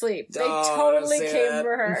fell asleep. They Oh, totally don't say came that.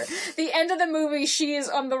 for her. The end of the movie, she is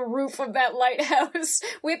on the roof of that lighthouse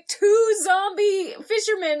with 2 zombie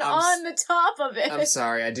fishermen on the top of it. I'm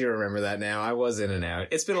sorry, I do remember that now. I was in and out.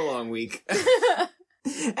 It's been a long week.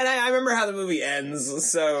 And I remember how the movie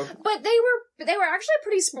ends, so... But they were actually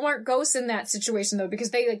pretty smart ghosts in that situation, though,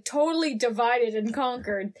 because they like totally divided and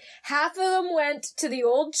conquered. Half of them went to the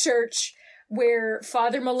old church where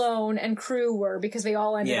Father Malone and crew were, because they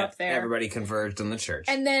all ended up there. Everybody converged on the church.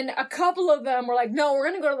 And then a couple of them were like, no, we're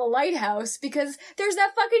gonna go to the lighthouse because there's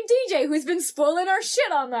that fucking DJ who's been spoiling our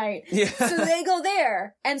shit all night. Yeah. So they go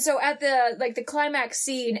there. And so at the climax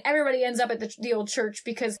scene, everybody ends up at the old church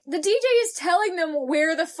because the DJ is telling them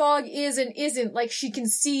where the fog is and isn't. Like, she can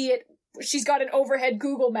see it. She's got an overhead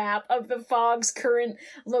Google map of the fog's current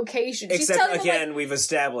location. She's Except, telling them, again, we've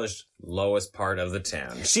established lowest part of the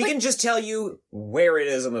town. She can just tell you where it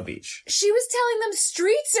is on the beach. she was telling them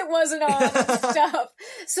streets it wasn't on and stuff.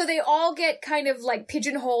 So they all get kind of like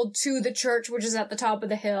pigeonholed to the church, which is at the top of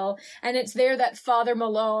the hill. And it's there that Father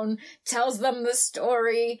Malone tells them the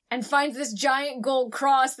story and finds this giant gold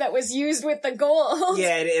cross that was used with the gold.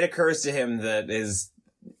 Yeah, it occurs to him that his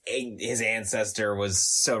ancestor was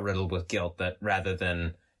so riddled with guilt that rather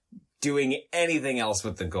than doing anything else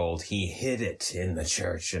with the gold, he hid it in the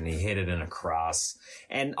church and he hid it in a cross.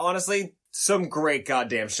 And honestly, some great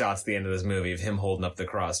goddamn shots at the end of this movie of him holding up the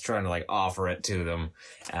cross, trying to like offer it to them,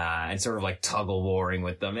 and sort of like tug-of-warring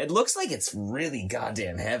with them. It looks like it's really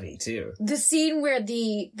goddamn heavy too. The scene where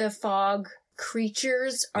the fog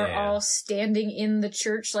creatures are Yeah. all standing in the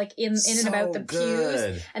church, like in and about the pews,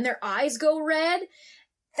 good. and their eyes go red.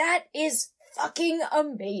 That is fucking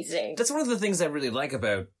amazing. That's one of the things I really like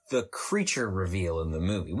about the creature reveal in the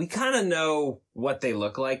movie. We kind of know what they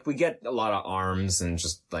look like. We get a lot of arms and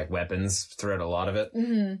just like weapons throughout a lot of it.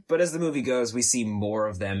 Mm-hmm. But as the movie goes, we see more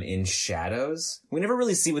of them in shadows. We never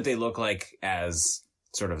really see what they look like as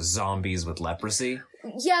sort of zombies with leprosy.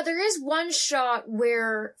 Yeah, there is one shot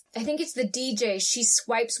where I think it's the DJ. She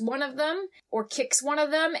swipes one of them or kicks one of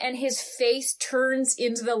them and his face turns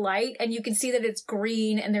into the light and you can see that it's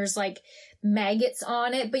green and there's like maggots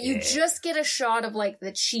on it, but you just get a shot of like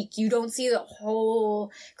the cheek. You don't see the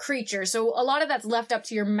whole creature. So a lot of that's left up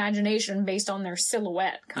to your imagination based on their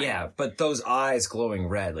silhouette. Yeah, but those eyes glowing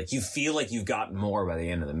red, like you feel like you've gotten more by the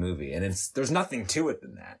end of the movie and there's nothing to it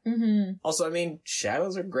than that. Mm-hmm. Also, I mean,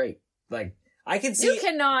 shadows are great. Like, I can see... You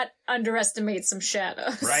cannot underestimate some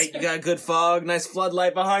shadows. Right? You got a good fog, nice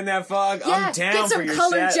floodlight behind that fog. Yeah, I'm down for your get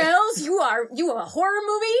some colored shadow. gels. You a horror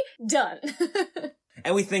movie? Done.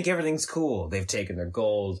 And we think everything's cool. They've taken their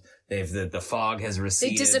gold. The fog has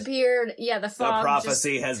receded. They disappeared. Yeah, the fog. The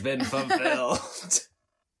prophecy has been fulfilled.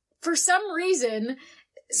 For some reason...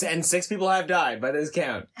 And 6 people have died by this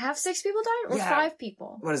count. Have 6 people died? Or 5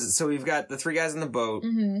 people? What is it? So we've got the 3 guys in the boat.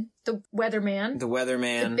 Mm-hmm. The weatherman. The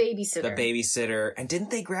weatherman. The babysitter. The babysitter. And didn't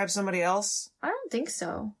they grab somebody else? I don't think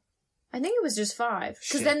so. I think it was just 5.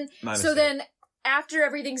 Shit, Then after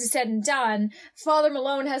everything's said and done, Father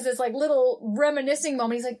Malone has this like little reminiscing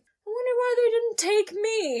moment. He's like, I wonder why they didn't take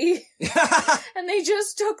me. And they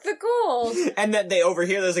just took the gold. And then they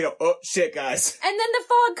overhear this and go, oh shit, guys. And then the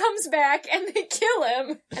fog comes back and they kill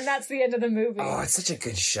him. And that's the end of the movie. Oh, it's such a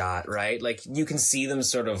good shot, right? Like you can see them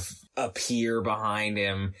sort of appear behind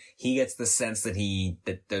him. He gets the sense that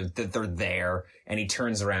they're there, and he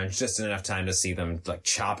turns around just in enough time to see them like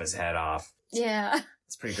chop his head off. Yeah.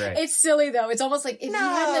 It's pretty great. It's silly though. It's almost like if he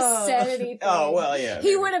hadn't said anything, oh, well, yeah,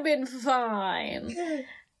 he would have been fine.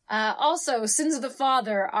 Also, sins of the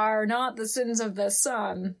father are not the sins of the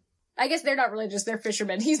son. I guess they're not religious, they're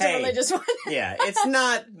fishermen. He's the religious one. Yeah, it's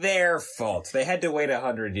not their fault. They had to wait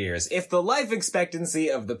 100 years. If the life expectancy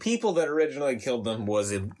of the people that originally killed them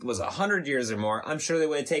was 100 years or more, I'm sure they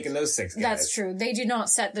would have taken those 6 guys. That's true. They do not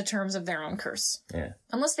set the terms of their own curse. Yeah.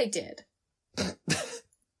 Unless they did.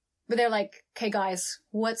 But they're like, okay guys,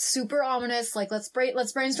 what's super ominous? Like, let's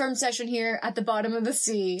brainstorm session here at the bottom of the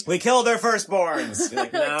sea. We killed our firstborns. You're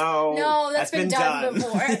like, no. No, that's been done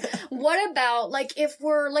before. What about, like, if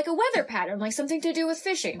we're, like, a weather pattern, like, something to do with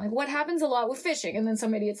fishing? Like, what happens a lot with fishing? And then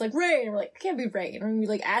some idiot's like, rain. And we're like, it can't be rain. And we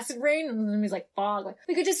like, acid rain. And then he's like, fog. Like,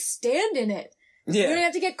 we could just stand in it. Yeah. We don't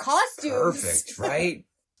have to get costumes. Perfect, right?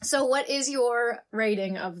 So what is your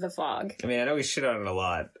rating of The Fog? I mean, I know we shit on it a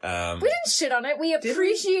lot. We didn't shit on it. We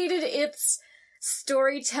appreciated its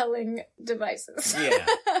storytelling devices. Yeah.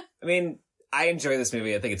 I mean, I enjoy this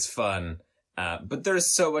movie. I think it's fun. But there's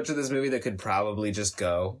so much of this movie that could probably just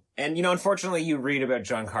go. And, you know, unfortunately, you read about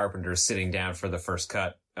John Carpenter sitting down for the first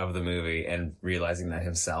cut of the movie and realizing that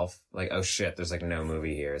himself. Like, oh shit, there's like no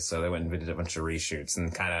movie here. So they went and did a bunch of reshoots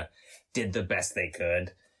and kind of did the best they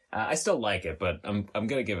could. I still like it, but I'm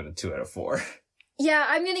gonna give it a 2 out of 4. Yeah,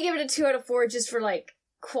 I'm gonna give it a 2 out of 4 just for, like,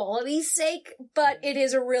 quality's sake, but it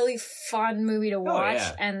is a really fun movie to watch,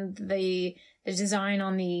 and the design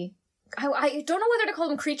on the... I don't know whether to call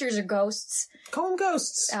them creatures or ghosts. Call them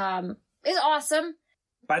ghosts. Is awesome.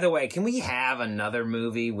 By the way, can we have another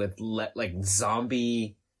movie with, like,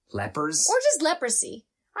 zombie lepers? Or just leprosy.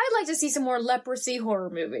 I'd like to see some more leprosy horror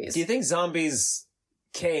movies. Do you think zombies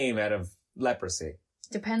came out of leprosy?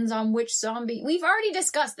 Depends on which zombie. We've already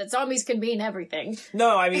discussed that zombies can mean everything.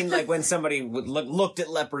 No, I mean, like, when somebody looked at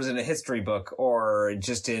lepers in a history book or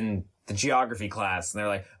just in the geography class, and they're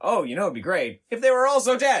like, oh, you know, it'd be great if they were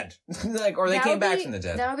also dead. Like, or they came back from the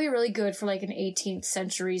dead. That would be really good for, like, an 18th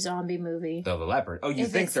century zombie movie. Oh, the leopard. Oh, you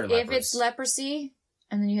think they're lepers? If it's leprosy,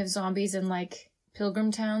 and then you have zombies in, like,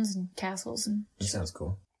 pilgrim towns and castles. And that sounds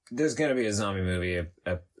cool. There's gonna be a zombie movie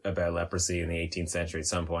about leprosy in the 18th century at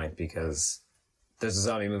some point, because... there's a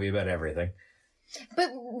zombie movie about everything.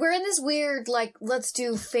 But we're in this weird, like, let's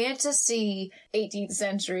do fantasy 18th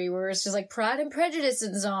century where it's just like Pride and Prejudice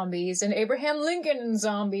and zombies and Abraham Lincoln and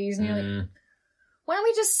zombies. And you're like, why don't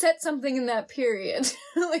we just set something in that period?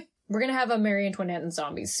 Like, we're going to have a Marie Antoinette and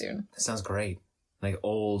zombies soon. That sounds great. Like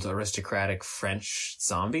old aristocratic French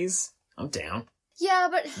zombies? I'm down. Yeah,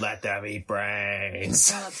 but... let them eat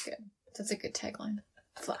brains. Oh, that's good. That's a good tagline.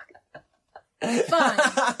 Fuck.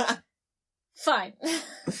 Fine. Fine.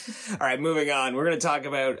 All right, moving on. We're going to talk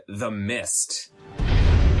about The Mist.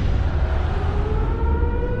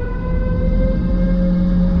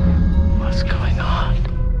 What's going on?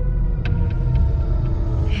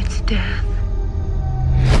 It's death.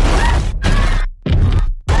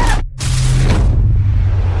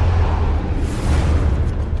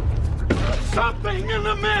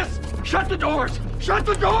 Shut the doors! Shut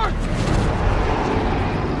the doors!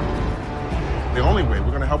 The only way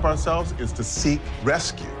we're gonna help ourselves is to seek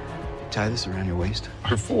rescue. Tie this around your waist.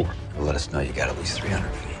 What for? Let us know you got at least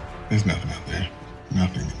 300 feet. There's nothing out there.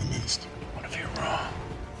 Nothing in the mist. What if you're wrong?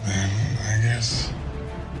 Then I guess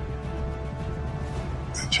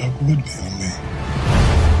that joke would be on me.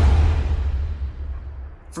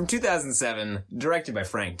 From 2007, directed by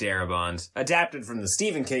Frank Darabont, adapted from the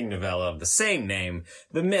Stephen King novella of the same name,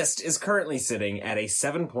 The Mist is currently sitting at a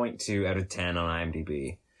 7.2 out of 10 on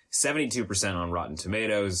IMDb, 72% on Rotten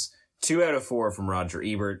Tomatoes, 2 out of 4 from Roger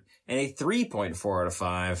Ebert, and a 3.4 out of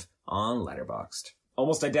 5 on Letterboxd.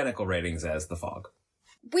 Almost identical ratings as The Fog.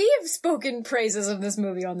 We have spoken praises of this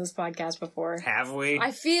movie on this podcast before. Have we?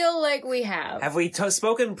 I feel like we have. Have we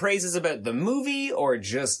spoken praises about the movie or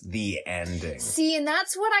just the ending? See, and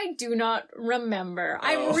that's what I do not remember.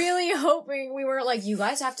 I'm really hoping we were like, you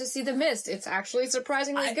guys have to see The Mist. It's actually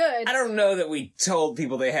surprisingly good. I don't know that we told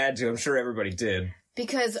people they had to. I'm sure everybody did.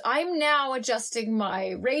 Because I'm now adjusting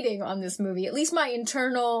my rating on this movie, at least my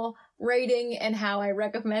internal rating and how I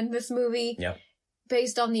recommend this movie. Yep.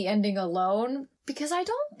 Based on the ending alone, because I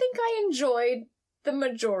don't think I enjoyed the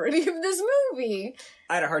majority of this movie.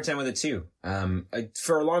 I had a hard time with it too.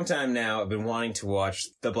 For a long time now, I've been wanting to watch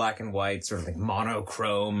the black and white sort of like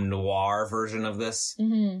monochrome noir version of this.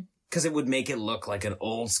 Because it would make it look like an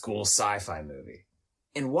old school sci-fi movie.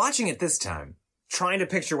 And watching it this time, trying to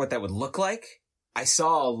picture what that would look like, I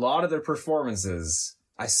saw a lot of their performances.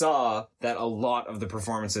 I saw that a lot of the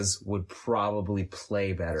performances would probably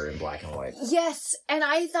play better in black and white. Yes, and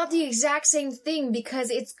I thought the exact same thing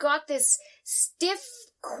because it's got this stiff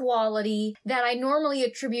quality that I normally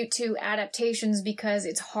attribute to adaptations because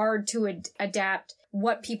it's hard to adapt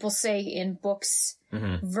what people say in books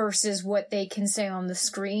versus what they can say on the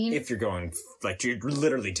screen. If you're going, like, you're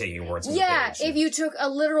literally taking words from the Yeah, page. if you took a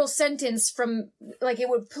literal sentence from, like, it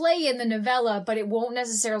would play in the novella, but it won't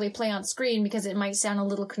necessarily play on screen because it might sound a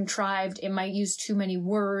little contrived. It might use too many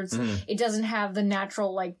words. It doesn't have the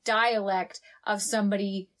natural, like, dialect of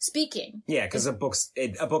somebody speaking. Yeah, because a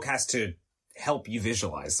book has to help you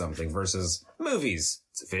visualize something versus movies.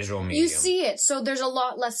 It's a visual medium. You see it, so there's a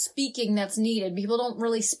lot less speaking that's needed. People don't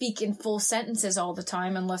really speak in full sentences all the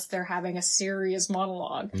time unless they're having a serious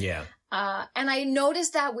monologue. Yeah. And I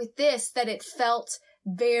noticed that with this, that it felt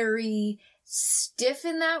very stiff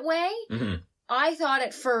in that way. I thought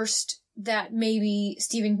at first that maybe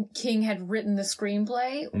Stephen King had written the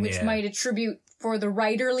screenplay, which might attribute for the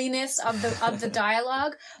writerliness of the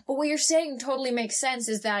dialogue. But what you're saying totally makes sense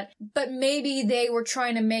is that, but maybe they were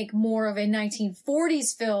trying to make more of a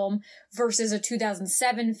 1940s film versus a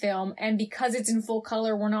 2007 film. And because it's in full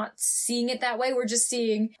color, we're not seeing it that way. We're just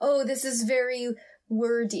seeing, oh, this is very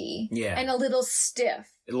wordy. Yeah. And a little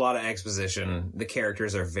stiff. A lot of exposition. The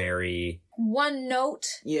characters are very... One note.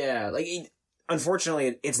 Yeah, like...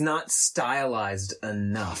 Unfortunately, it's not stylized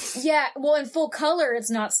enough. Yeah, well, in full color, it's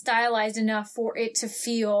not stylized enough for it to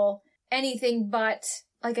feel anything but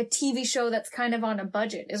like a TV show that's kind of on a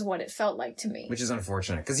budget is what it felt like to me. Which is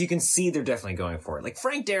unfortunate, because you can see they're definitely going for it. Like,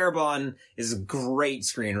 Frank Darabont is a great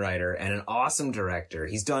screenwriter and an awesome director.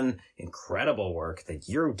 He's done incredible work that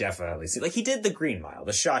you're definitely see. Like, he did The Green Mile,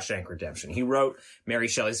 The Shawshank Redemption. He wrote Mary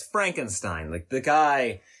Shelley's Frankenstein. Like, the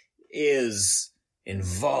guy is...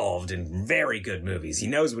 involved in very good movies. He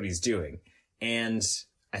knows what he's doing. And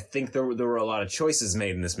I think there were a lot of choices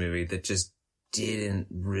made in this movie that just didn't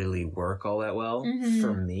really work all that well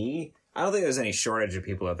for me. I don't think there's any shortage of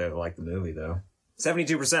people out there that like the movie, though.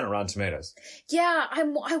 72% on Rotten Tomatoes. Yeah, I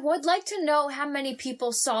would like to know how many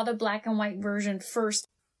people saw the black and white version first.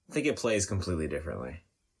 I think it plays completely differently.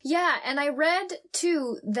 Yeah, and I read,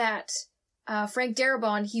 too, that Frank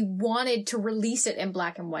Darabont, he wanted to release it in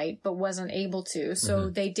black and white, but wasn't able to. So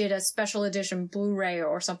they did a special edition Blu-ray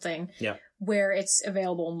or something where it's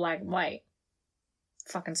available in black and white.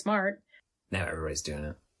 Fucking smart. Now everybody's doing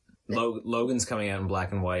it. Logan's coming out in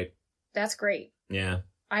black and white. That's great. Yeah.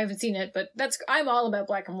 I haven't seen it, but I'm all about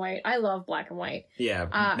black and white. I love black and white. Yeah,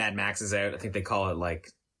 Mad Max is out. I think they call it, like,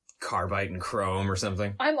 Carbide and Chrome or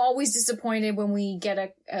something. I'm always disappointed when we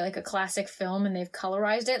get a classic film and they've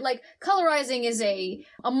colorized it. Like, colorizing is a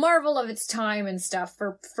marvel of its time and stuff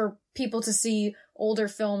for people to see older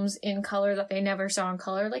films in color that they never saw in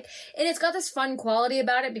color. Like, and it's got this fun quality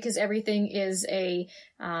about it because everything is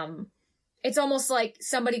it's almost like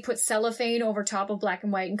somebody put cellophane over top of black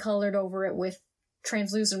and white and colored over it with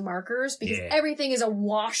translucent markers because everything is a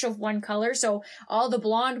wash of one color. So all the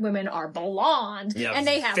blonde women are blonde and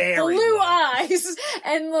they have blue eyes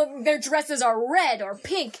and their dresses are red or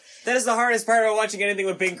pink. That is the hardest part about watching anything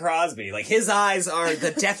with Bing Crosby. Like, his eyes are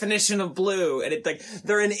the definition of blue, and it's like,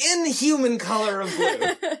 they're an inhuman color of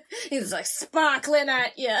blue. He's like sparkling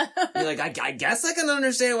at you. You're like, I guess I can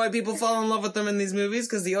understand why people fall in love with them in these movies,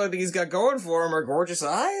 because the only thing he's got going for him are gorgeous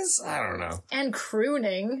eyes? I don't know. And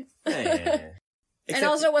crooning. Yeah. And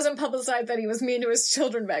also it wasn't publicized that he was mean to his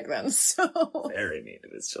children back then, so... Very mean to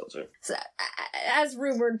his children. So, as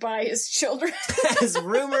rumored by his children. As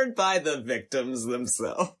rumored by the victims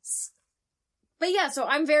themselves. But yeah, so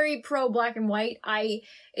I'm very pro black and white.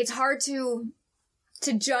 It's hard to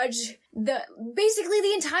judge basically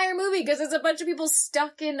the entire movie because it's a bunch of people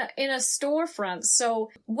stuck in a storefront.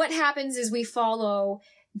 So what happens is we follow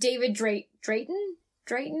David Drayton?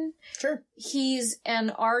 Sure. He's an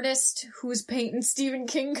artist who's painting Stephen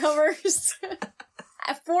King covers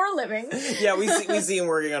for a living. Yeah, we see him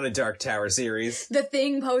working on a Dark Tower series. The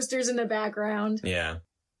Thing posters in the background. Yeah.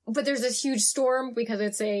 But there's this huge storm because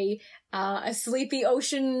it's a sleepy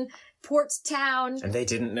ocean port town. And they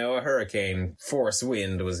didn't know a hurricane force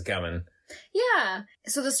wind was coming. Yeah.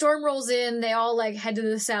 So the storm rolls in, they all head to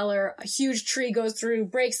the cellar, a huge tree goes through,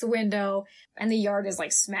 breaks the window, and the yard is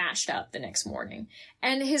smashed up the next morning.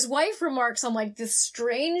 And his wife remarks on this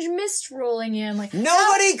strange mist rolling in,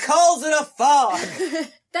 nobody calls it a fog!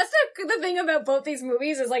 That's the thing about both these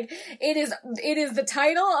movies is it is the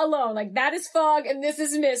title alone. That is fog and this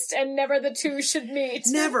is mist and never the two should meet.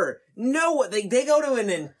 Never. No, they go to an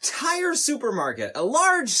entire supermarket, a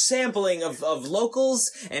large sampling of locals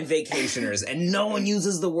and vacationers, and no one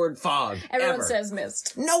uses the word fog. Everyone says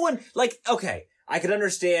mist. No one, okay, I could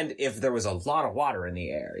understand if there was a lot of water in the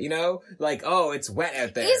air, you know? Oh, it's wet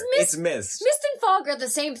out there. It's mist. Mist and fog are the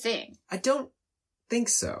same thing. I don't think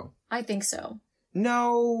so. I think so.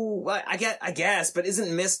 No, I guess, but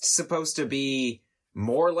isn't mist supposed to be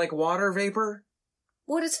more like water vapor?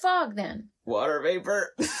 What is fog then? Water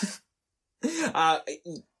vapor. Fog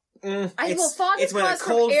it's when a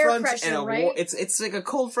cold front and a right? It's like a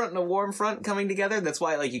cold front and a warm front coming together. That's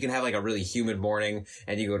why you can have a really humid morning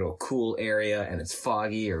and you go to a cool area and it's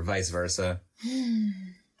foggy or vice versa.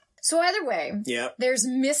 So either way, there's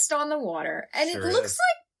mist on the water and it looks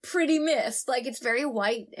like pretty mist. It's very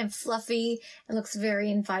white and fluffy. It looks very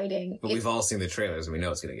inviting. But we've all seen the trailers and we know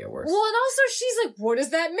it's going to get worse. Well, and also she's like, what is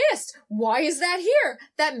that mist? Why is that here?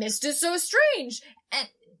 That mist is so strange. And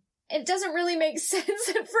it doesn't really make sense at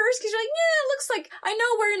first because you're like, yeah, it looks like, I know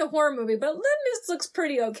we're in a horror movie, but that mist looks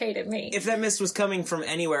pretty okay to me. If that mist was coming from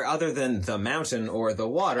anywhere other than the mountain or the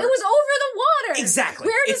water. It was over the water. Exactly.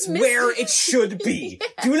 Where it should be.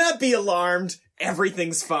 Yeah. Do not be alarmed.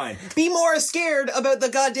 Everything's fine. Be more scared about the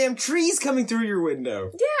goddamn trees coming through your window.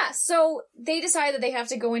 Yeah, so they decide that they have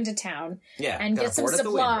to go into town and get some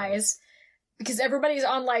supplies because everybody's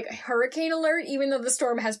on hurricane alert even though the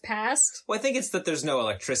storm has passed. Well, I think it's that there's no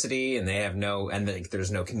electricity and they have there's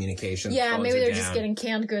no communication. Yeah, maybe they're just getting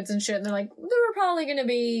canned goods and shit and they're like, we're probably going to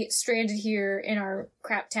be stranded here in our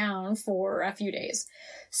crap town for a few days.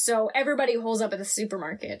 So everybody holds up at the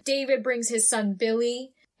supermarket. David brings his son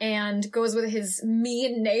Billy and goes with his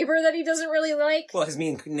mean neighbor that he doesn't really like. Well, his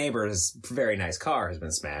mean neighbor's very nice car has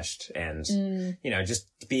been smashed, and, just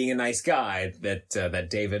being a nice guy that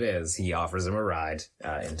David is, he offers him a ride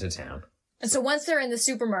into town. And so once they're in the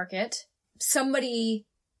supermarket, somebody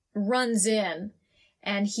runs in,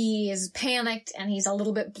 and he is panicked, and he's a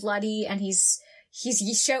little bit bloody, and he's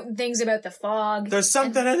shouting things about the fog. There's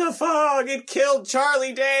something in the fog! It killed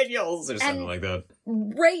Charlie Daniels! Or something like that.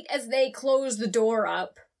 Right as they close the door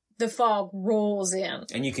up, the fog rolls in.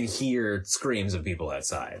 And you can hear screams of people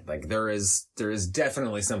outside. There is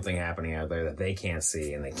definitely something happening out there that they can't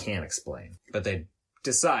see and they can't explain. But they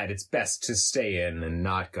decide it's best to stay in and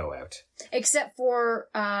not go out. Except for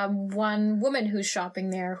one woman who's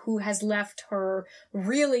shopping there who has left her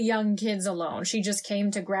really young kids alone. She just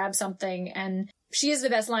came to grab something, and she has the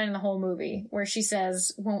best line in the whole movie where she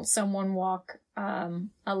says, "Won't someone walk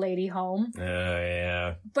a lady home?" Oh,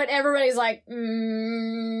 yeah. But everybody's like,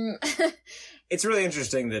 It's really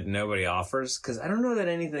interesting that nobody offers, because I don't know that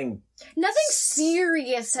anything... Nothing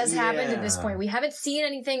serious has happened at this point. We haven't seen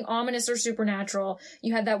anything ominous or supernatural.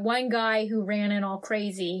 You had that one guy who ran in all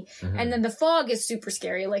crazy, and then the fog is super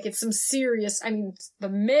scary. It's some serious... the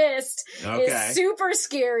mist is super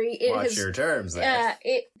scary. Watch your terms there.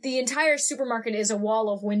 The entire supermarket is a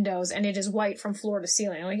wall of windows, and it is white from floor to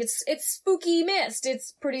ceiling. It's spooky mist.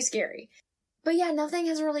 It's pretty scary. But yeah, nothing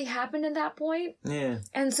has really happened at that point. Yeah.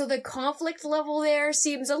 And so the conflict level there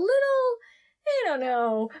seems a little, I don't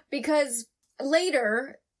know, because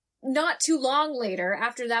later, not too long later,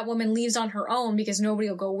 after that woman leaves on her own because nobody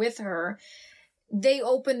will go with her, they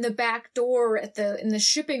open the back door in the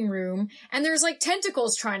shipping room, and there's like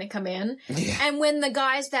tentacles trying to come in. Yeah. And when the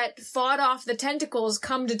guys that fought off the tentacles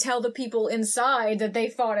come to tell the people inside that they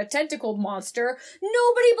fought a tentacled monster,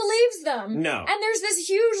 nobody believes them. No. And there's this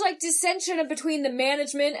huge like dissension between the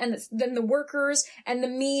management and then the workers and the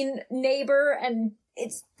mean neighbor, and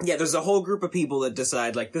it's... Yeah, there's a whole group of people that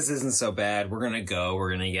decide, like, this isn't so bad, we're gonna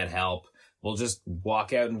get help. We'll just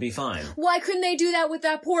walk out and be fine. Why couldn't they do that with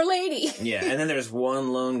that poor lady? Yeah, and then there's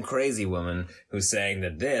one lone crazy woman who's saying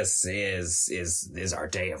that this is our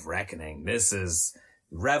day of reckoning. This is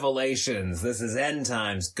revelations. This is end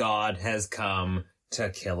times. God has come to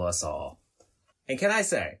kill us all. And can I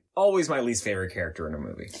say, always my least favorite character in a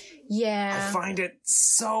movie. Yeah. I find it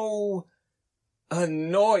so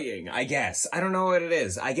annoying, I guess. I don't know what it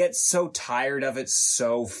is. I get so tired of it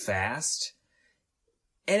so fast.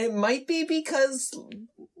 And it might be because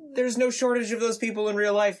there's no shortage of those people in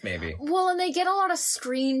real life, maybe. Well, and they get a lot of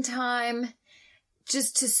screen time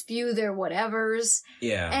just to spew their whatevers.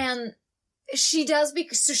 Yeah. And she does,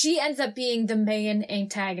 so she ends up being the main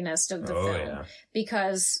antagonist of the film. Yeah.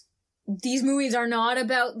 Because these movies are not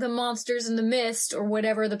about the monsters in the mist or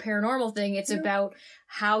whatever the paranormal thing. It's about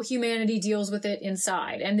how humanity deals with it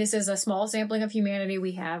inside. And this is a small sampling of humanity.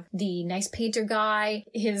 We have the nice painter guy,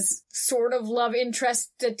 his sort of love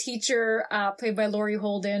interest, the teacher, played by Laurie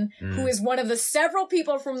Holden, who is one of the several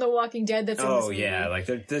people from The Walking Dead that's in this movie. Oh, yeah. Like,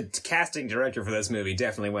 the casting director for this movie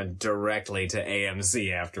definitely went directly to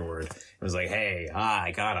AMC afterward. It was like, hey,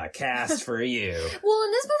 I got a cast for you. Well,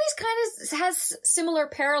 and this movie's kind of has similar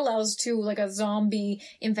parallels to, like, a zombie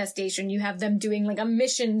infestation. You have them doing, like, a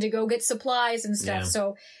mission to go get supplies and stuff. Yeah.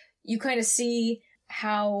 So you kind of see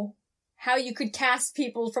how you could cast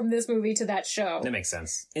people from this movie to that show. That makes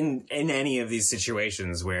sense. In any of these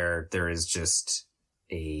situations where there is just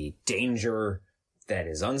a danger that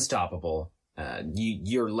is unstoppable,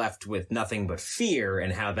 you're left with nothing but fear,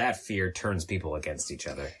 and how that fear turns people against each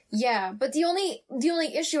other. Yeah, but the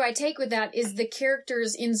only issue I take with that is the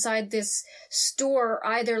characters inside this store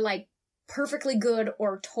either like perfectly good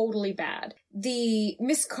or totally bad. The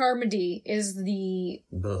Miss Carmody is the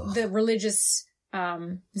religious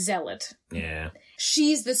zealot. Yeah.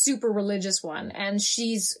 She's the super religious one, and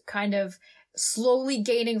she's kind of slowly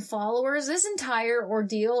gaining followers. This entire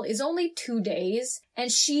ordeal is only 2 days, and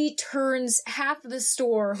she turns half of the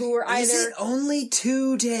store who are either... Is it only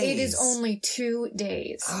 2 days? It is only 2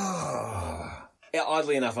 days. Oh. Yeah,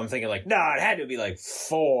 oddly enough, I'm thinking like, no, it had to be like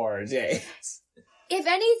 4 days. If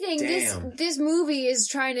anything, this movie is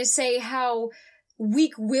trying to say how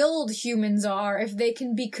weak-willed humans are if they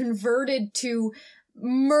can be converted to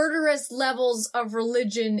murderous levels of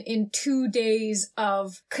religion in 2 days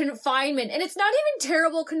of confinement. And it's not even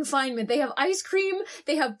terrible confinement. They have ice cream,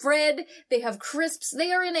 they have bread, they have crisps.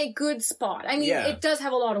 They are in a good spot. I mean, It does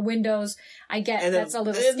have a lot of windows. I get and that's a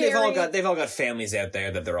little scary. They've all got families out there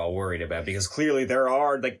that they're all worried about, because clearly there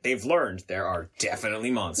are, like, they've learned there are definitely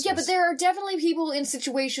monsters. Yeah, but there are definitely people in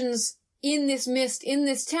situations in this mist, in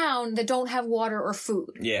this town, that don't have water or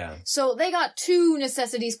food. Yeah. So they got 2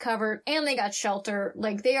 necessities covered, and they got shelter.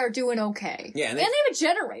 Like, they are doing okay. Yeah, and they have a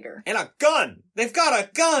generator. And a gun! They've got a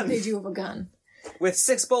gun! They do have a gun. With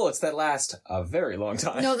 6 bullets that last a very long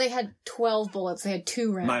time. No, they had 12 bullets. They had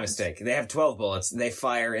 2 rounds. My mistake. They have 12 bullets. They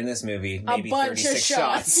fire, in this movie, maybe a bunch 36 of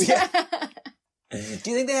shots. Yeah. Do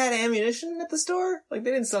you think they had ammunition at the store? Like,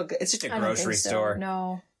 they didn't sell... It's just a grocery store.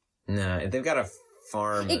 No. No, they've got a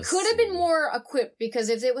farm. It could have been more equipped, because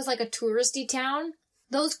if it was like a touristy town,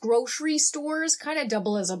 those grocery stores kind of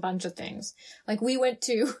double as a bunch of things. Like, we went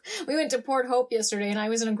to Port Hope yesterday, and I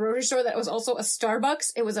was in a grocery store that was also a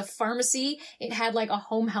Starbucks. It was a pharmacy. It had like a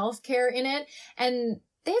home health care in it, and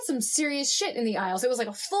they had some serious shit in the aisles. It was like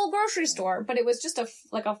a full grocery store, but it was just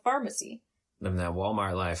like a pharmacy. Living that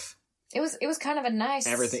Walmart life. It was kind of a nice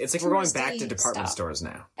everything. It's like we're going back to department stores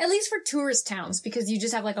now. At least for tourist towns, because you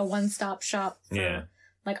just have like a one-stop shop. Yeah.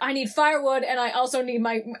 Like, I need firewood, and I also need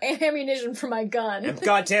my ammunition for my gun. And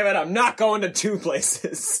God damn it, I'm not going to 2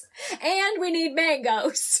 places. And we need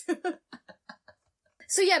mangoes.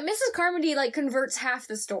 So yeah, Mrs. Carmody, like, converts half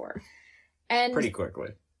the store. And pretty quickly.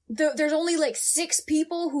 There's only, like, 6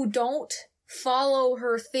 people who don't follow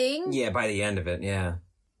her thing. Yeah, by the end of it, yeah.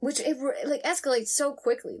 Which, it, like, escalates so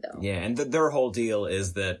quickly, though. Yeah, and their whole deal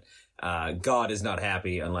is that God is not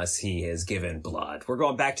happy unless he has given blood. We're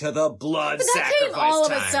going back to the blood sacrifice time. But that came all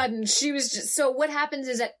of a sudden. She was just... So what happens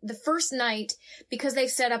is that the first night, because they've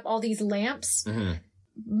set up all these lamps,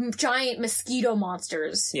 giant mosquito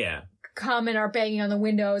monsters come and are banging on the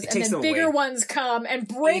windows, and takes then them bigger away. ones come and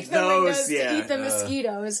break Eat the those, windows yeah. to eat the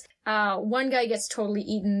mosquitoes. One guy gets totally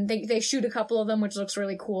eaten. They shoot a couple of them, which looks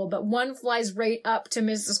really cool, but one flies right up to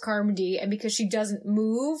Mrs. Carmody, and because she doesn't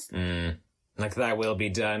move, Like thy will be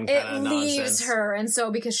done it kind of leaves nonsense. her, and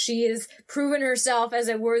so because she has proven herself as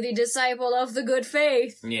a worthy disciple of the good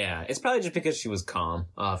faith, Yeah, it's probably just because she was calm,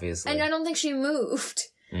 obviously. and I don't think she moved.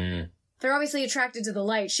 They're obviously attracted to the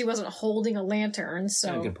light. She wasn't holding a lantern,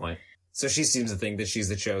 so... Yeah, good point. So she seems to think that she's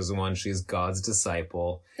the chosen one. She's God's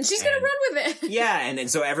disciple. And she's gonna run with it. Yeah,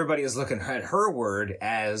 and so everybody is looking at her word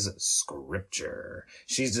as scripture.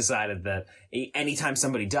 She's decided that anytime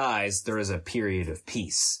somebody dies, there is a period of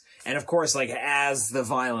peace. And of course, like, as the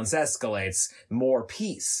violence escalates, more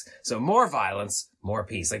peace. So more violence, more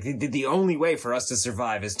peace. Like, the only way for us to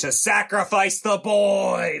survive is to sacrifice the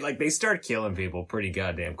boy! Like, they start killing people pretty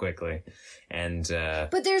goddamn quickly. And,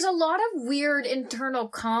 But there's a lot of weird internal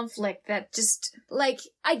conflict that just, like,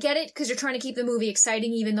 I get it because you're trying to keep the movie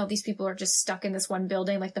exciting even though these people are just stuck in this one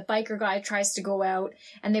building. Like, the biker guy tries to go out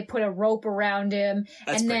and they put a rope around him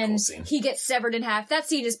That's and a pretty then cool scene. he gets severed in half. That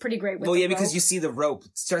scene is pretty great with well, the yeah, because rope. you see the rope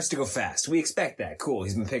starts to go fast. We expect that. Cool.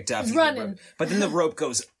 He's been picked up. He's He can running. run. But then the rope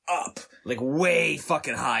goes up, like way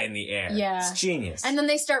fucking high in the air. Yeah. It's genius. And then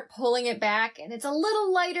they start pulling it back, and it's a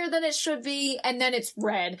little lighter than it should be, and then it's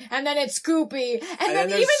red, and then it's Scoopy, and then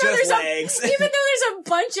then even though there's there's just legs. even though there's a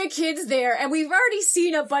bunch of kids there, and we've already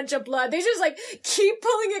seen a bunch of blood, they just like keep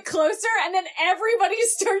pulling it closer, and then everybody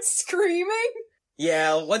starts screaming.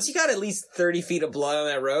 Yeah, once you got at least 30 feet of blood on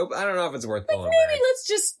that rope, I don't know if it's worth pulling Maybe back. let's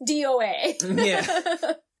just DOA.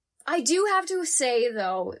 Yeah. I do have to say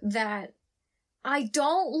though that I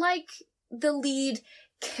don't like the lead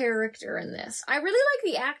character in this. I really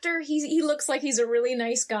like the actor. He looks like he's a really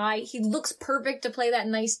nice guy. He looks perfect to play that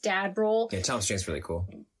nice dad role. Yeah, Tom Strain's really cool.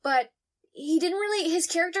 But his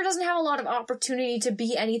character doesn't have a lot of opportunity to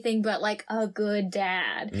be anything but like a good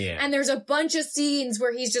dad. Yeah. And there's a bunch of scenes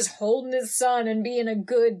where he's just holding his son and being a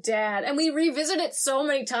good dad. And we revisit it so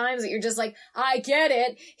many times that you're just like, I get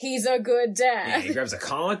it. He's a good Yeah, dad. he grabs a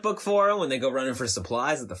comic book for him when they go running for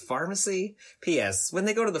supplies at the pharmacy. P.S. When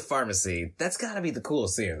they go to the pharmacy, that's gotta be the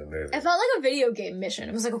coolest scene in the movie. It felt like a video game mission.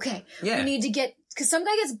 It was like, okay, Yeah. we need to get, cause some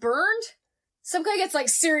guy gets burned. Some guy gets like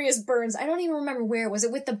serious burns. I don't even remember where. Was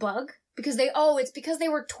it with the bug? Because it's because they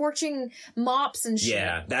were torching mops and shit.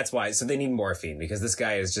 Yeah, that's why. So they need morphine because this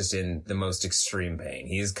guy is just in the most extreme pain.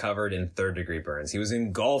 He is covered in 3rd-degree burns. He was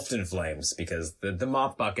engulfed in flames because the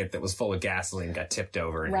mop bucket that was full of gasoline got tipped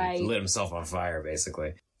over and Right. he lit himself on fire,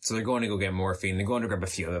 basically. So they're going to go get morphine. They're going to grab a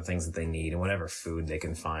few other things that they need and whatever food they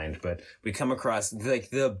can find. But we come across like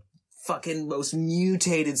the fucking most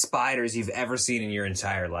mutated spiders you've ever seen in your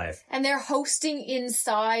entire life. And they're hosting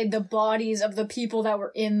inside the bodies of the people that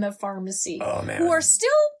were in the pharmacy. Oh, man. Who are still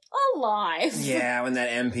alive. Yeah, when that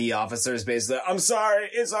MP officer is basically like, I'm sorry,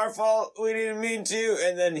 it's our fault, we didn't mean to.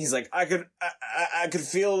 And then he's like, I could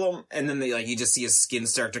feel them. And then you just see his skin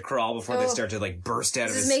start to crawl before they start to like burst out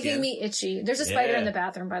of This his is skin. making me itchy. There's a spider Yeah. in the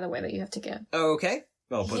bathroom, by the way, that you have to get. Oh, okay.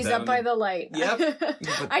 Well, put He's that up on by the- the light. Yep.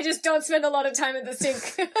 I just don't spend a lot of time at the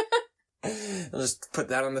sink. I'll just put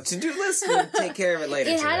that on the to-do list and take care of it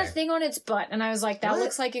later It had a today. thing on its butt, and I was like, that What?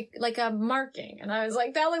 looks like a marking. And I was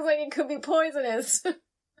like, that looks like it could be poisonous.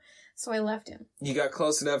 So I left him. You got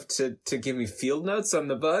close enough to give me field notes on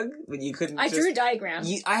the bug, but you couldn't I drew a diagram.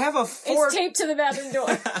 I have a It's taped to the bathroom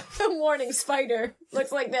door. Warning, spider.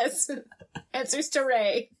 Looks like this. Answers to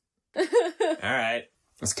Ray. Alright.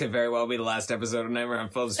 This could very well be the last episode of Nightmare on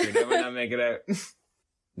Fulton Street. I might not make it out.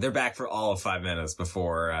 They're back for all of 5 minutes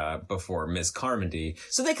before Miss Carmody.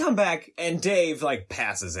 So they come back and Dave,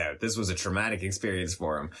 passes out. This was a traumatic experience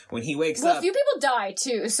for him. When he wakes Well, up... a few people die,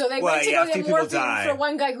 too. So they Well, went to yeah, a go few get people morphine die. for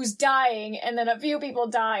one guy who's dying, and then a few people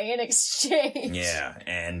die in exchange. Yeah,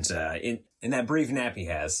 and in that brief nap he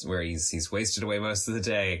has, where he's wasted away most of the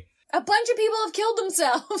day... A bunch of people have killed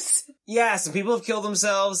themselves. Yeah, some people have killed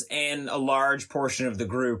themselves, and a large portion of the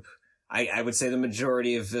group, I would say the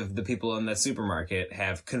majority of the people in that supermarket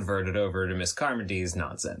have converted over to Miss Carmody's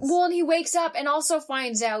nonsense. Well, and he wakes up and also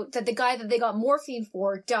finds out that the guy that they got morphine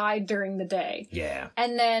for died during the day. Yeah.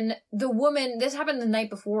 And then the woman, this happened the night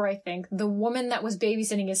before, I think, the woman that was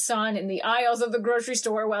babysitting his son in the aisles of the grocery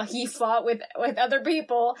store while he fought with other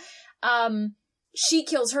people, she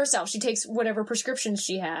kills herself. She takes whatever prescriptions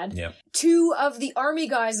she had. Yep. 2 of the army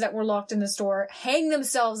guys that were locked in the store hang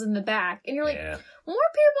themselves in the back. And you're like, Yeah. more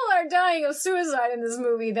people are dying of suicide in this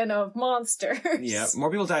movie than of monsters. Yeah,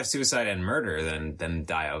 more people die of suicide and murder than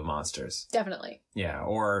die of monsters. Definitely. Yeah,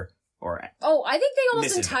 or Oh, I think they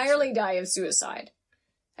almost Misadventure. entirely die of suicide.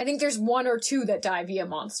 I think there's 1 or 2 that die via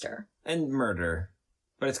monster. and murder.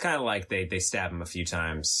 But it's kind of like they stab him a few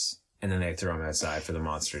times, and then they throw him outside for the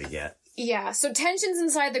monster to get. Yeah, so tensions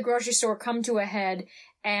inside the grocery store come to a head,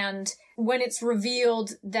 and when it's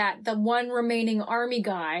revealed that the one remaining army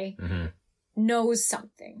guy knows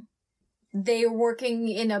something. They're working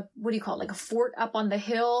in like a fort up on the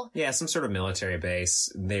hill. Yeah, some sort of military base.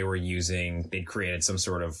 They'd created some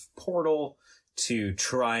sort of portal to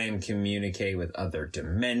try and communicate with other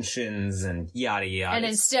dimensions and yada yada. And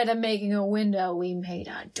instead of making a window, we made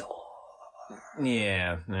a door.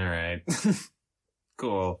 Yeah, alright.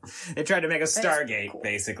 Cool. They tried to make a Stargate,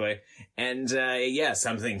 basically. And,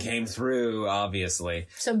 something came through, obviously.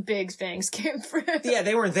 Some big things came through. Yeah,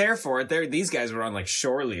 they weren't there for it. These guys were on, like,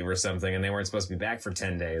 shore leave or something, and they weren't supposed to be back for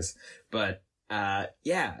 10 days. But,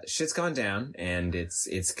 shit's gone down, and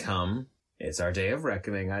it's come. It's our day of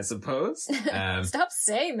reckoning, I suppose. Stop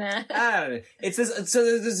saying that. There's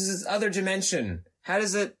this other dimension. How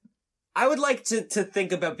does it... I would like to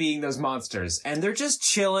think about being those monsters, and they're just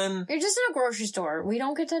chilling. They're just in a grocery store. We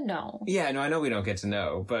don't get to know. Yeah, no, I know we don't get to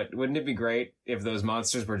know, but wouldn't it be great if those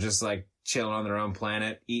monsters were just, like, chilling on their own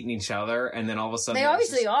planet, eating each other, and then all of a sudden... They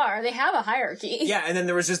obviously are. They have a hierarchy. Yeah, and then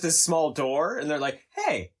there was just this small door, and they're like,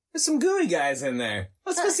 hey, there's some gooey guys in there.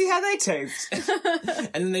 Let's go see how they taste.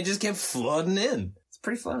 And then they just kept flooding in. It's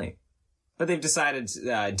pretty funny. But they've decided,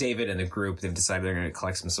 David and the group, they've decided they're going to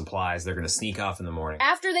collect some supplies. They're going to sneak off in the morning.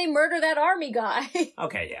 After they murder that army guy.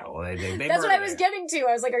 Okay, yeah, well, they That's what I was getting to.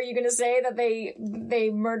 I was like, are you going to say that they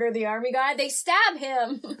murder the army guy? They stab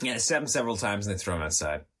him. Yeah, they stab him several times and they throw him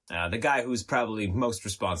outside. The guy who's probably most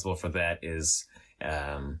responsible for that is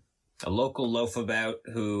a local loafabout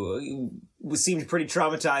who seemed pretty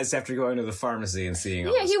traumatized after going to the pharmacy and seeing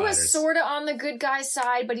all the spiders. Yeah, he was sort of on the good guy's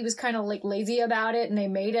side, but he was kind of like lazy about it, and they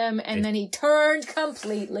made him, and then he turned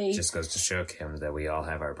completely. Just goes to show him that we all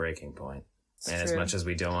have our breaking point. And as much as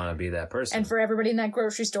we don't want to be that person. And for everybody in that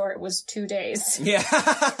grocery store, it was 2 days. Yeah.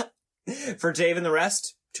 For Dave and the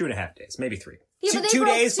rest, 2.5 days, maybe 3. Yeah, but they 2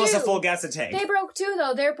 days broke plus a too. full gas of tank. They broke too,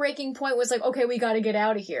 though. Their breaking point was like, okay, we gotta get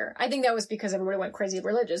out of here. I think that was because everybody went crazy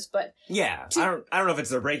religious, but... Yeah, I don't know if it's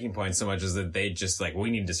their breaking point so much as that they just like, we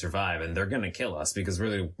need to survive, and they're gonna kill us because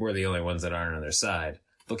we're the only ones that aren't on their side.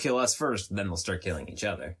 They'll kill us first, then they'll start killing each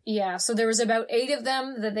other. Yeah, so there was about 8 of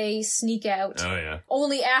them that they sneak out. Oh, yeah.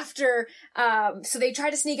 Only after, so they try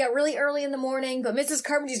to sneak out really early in the morning, but Mrs.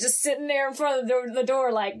 Carpenter's just sitting there in front of the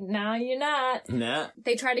door like, nah, you're not. Nah.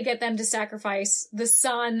 They try to get them to sacrifice the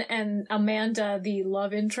son and Amanda, the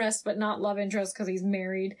love interest, but not love interest because he's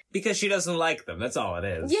married. Because she doesn't like them, that's all it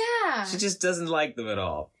is. Yeah. She just doesn't like them at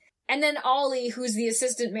all. And then Ollie, who's the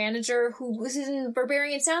assistant manager, who was in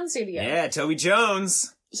Barbarian Sound Studio. Yeah, Toby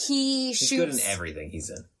Jones. He's good in everything he's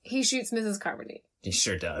in. He shoots Mrs. Carmody. He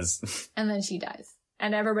sure does. And then she dies.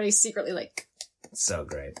 And everybody's secretly like... So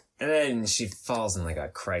great. And then she falls in like a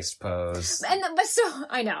Christ pose. But so,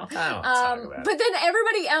 I know. I don't talk about but then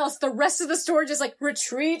everybody else, the rest of the store just like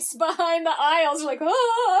retreats behind the aisles. They're like,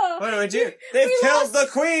 oh! What do we do? They've killed the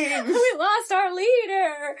queen! We lost our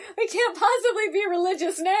leader! We can't possibly be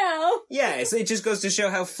religious now! Yeah, so it just goes to show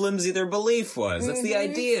how flimsy their belief was. That's the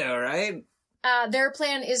idea, right? Their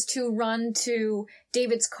plan is to run to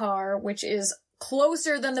David's car, which is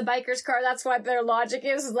closer than the biker's car. That's what their logic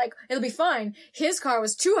is like, it'll be fine. His car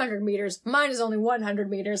was 200 meters. Mine is only 100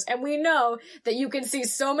 meters. And we know that you can see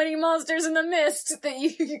so many monsters in the mist that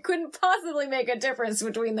you couldn't possibly make a difference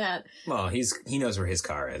between that. Well, he knows where his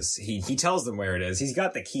car is. He tells them where it is. He's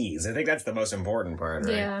got the keys. I think that's the most important part,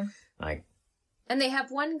 right? Yeah. Like. And they have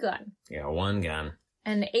one gun. Yeah, one gun.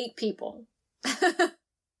 And 8 people.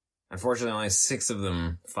 Unfortunately, only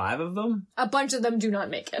 5 of them? A bunch of them do not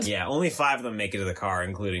make it. Yeah, only 5 of them make it to the car,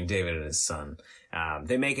 including David and his son.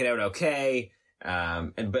 They make it out okay,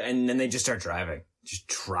 and then they just start driving. Just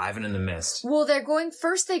driving in the mist. Well,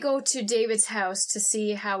 first they go to David's house to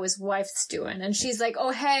see how his wife's doing, and she's like,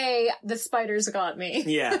 oh hey, the spiders got me.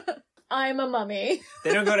 Yeah. I'm a mummy.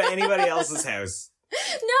 They don't go to anybody else's house.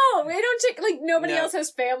 No, they don't check, like, nobody else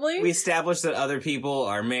has family. We established that other people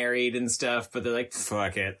are married and stuff, but they're like,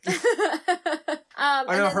 fuck it.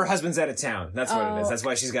 Her husband's out of town. That's what it is. That's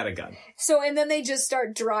why she's got a gun. So, and then they just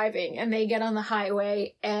start driving, and they get on the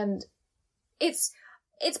highway, and it's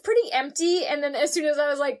pretty empty, and then as soon as I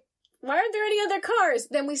was like, why aren't there any other cars?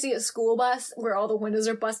 Then we see a school bus where all the windows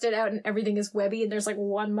are busted out and everything is webby, and there's like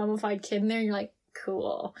one mummified kid in there, and you're like,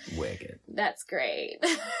 cool. Wicked. That's great.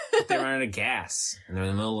 They run out of gas, and they're in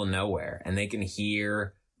the middle of nowhere, and they can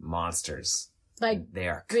hear monsters. Like, they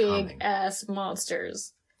are big-ass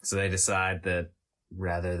monsters. So they decide that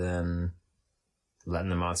rather than letting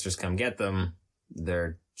the monsters come get them,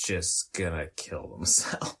 they're just gonna kill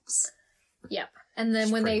themselves. Yep. And then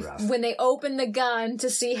It's when pretty rough. they open the gun to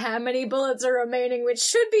see how many bullets are remaining, which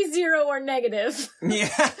should be 0 or negative. Yeah.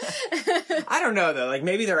 I don't know though. Like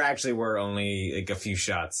maybe there actually were only like a few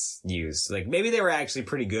shots used. Like maybe they were actually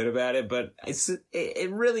pretty good about it, but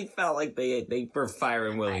it really felt like they were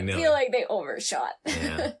firing willy-nilly. I feel like they overshot.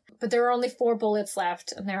 Yeah. But there are only 4 bullets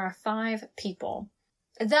left, and there are 5 people.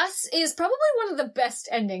 Thus is probably one of the best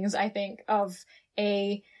endings, I think, of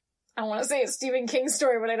I want to say it's Stephen King's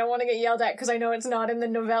story, but I don't want to get yelled at because I know it's not in the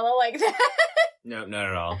novella like that. No, not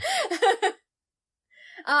at all.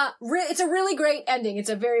 It's a really great ending. It's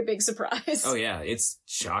a very big surprise. Oh yeah, it's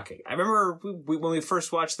shocking. I remember when we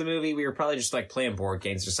first watched the movie, we were probably just like playing board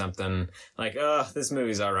games or something. Like, this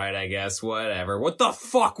movie's alright, I guess, whatever. What the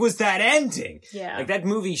fuck was that ending? Yeah. Like that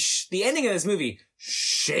movie, the ending of this movie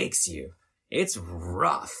shakes you. It's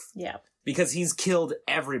rough. Yeah. Because he's killed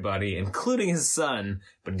everybody, including his son,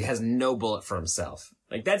 but he has no bullet for himself.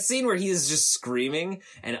 Like, that scene where he is just screaming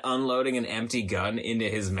and unloading an empty gun into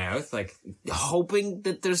his mouth, like, hoping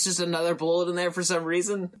that there's just another bullet in there for some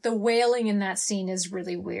reason. The wailing in that scene is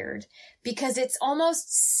really weird because it's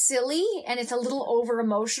almost silly and it's a little over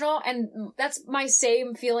emotional. And that's my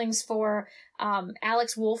same feelings for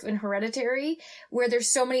Alex Wolff in Hereditary, where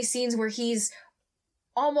there's so many scenes where he's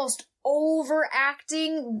almost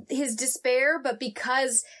overacting his despair, but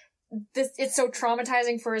because it's so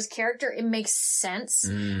traumatizing for his character, it makes sense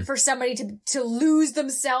for somebody to lose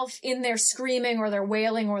themselves in their screaming or their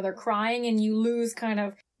wailing or their crying, and you lose kind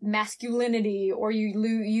of masculinity, or you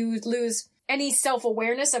lose any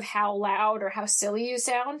self-awareness of how loud or how silly you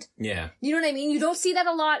sound. Yeah. You know what I mean? You don't see that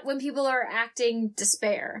a lot when people are acting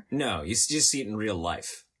despair. No, you just see it in real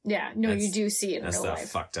life. Yeah, no, you do see it in real life. That's the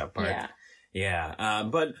fucked up part. Yeah. Yeah,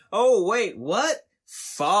 but, oh wait, what?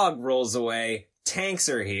 Fog rolls away, tanks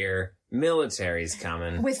are here, military's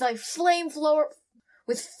coming. With like flamethrowers,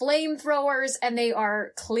 and they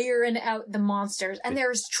are clearing out the monsters. And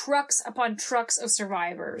there's trucks upon trucks of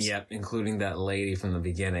survivors. Yep, including that lady from the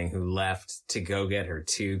beginning who left to go get her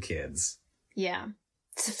 2 kids. Yeah.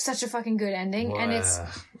 It's such a fucking good ending. What? And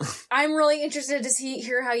I'm really interested to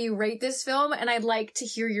hear how you rate this film, and I'd like to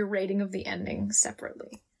hear your rating of the ending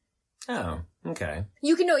separately. Oh, okay.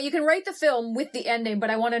 You can rate the film with the ending, but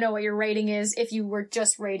I want to know what your rating is if you were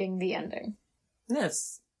just rating the ending.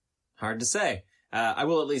 That's hard to say. I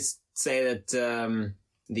will at least say that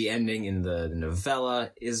the ending in the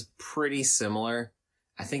novella is pretty similar.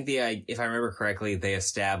 I think if I remember correctly, they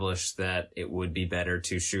established that it would be better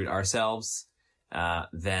to shoot ourselves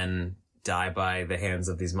than die by the hands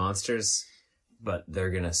of these monsters. But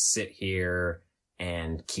they're gonna sit here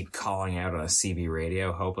and keep calling out on a CB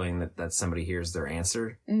radio, hoping that somebody hears their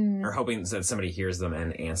answer. Or hoping that somebody hears them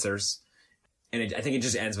and answers. And I think it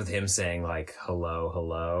just ends with him saying, like, hello,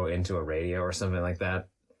 hello, into a radio or something like that.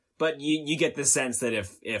 But you get the sense that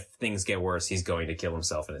if things get worse, he's going to kill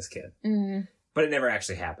himself and his kid. But it never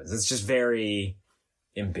actually happens. It's just very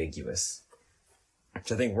ambiguous.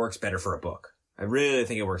 Which I think works better for a book. I really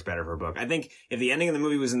think it works better for a book. I think if the ending of the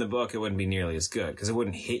movie was in the book, it wouldn't be nearly as good, because it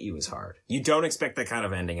wouldn't hit you as hard. You don't expect that kind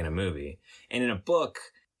of ending in a movie. And in a book,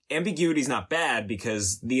 ambiguity's not bad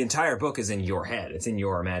because the entire book is in your head. It's in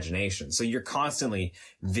your imagination. So you're constantly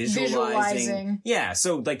visualizing. Yeah.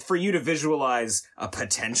 So like for you to visualize a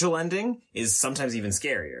potential ending is sometimes even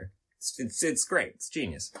scarier. It's great. It's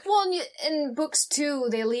genius. Well, and in books too,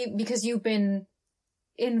 they leave because you've been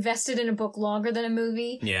invested in a book longer than a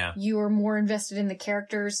movie. Yeah. You are more invested in the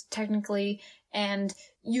characters, technically, and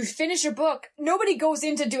you finish a book, nobody goes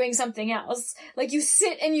into doing something else. Like, you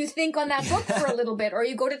sit and you think on that book for a little bit, or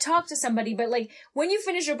you go to talk to somebody, but like, when you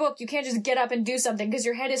finish a book, you can't just get up and do something, because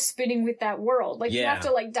your head is spinning with that world. Like, you have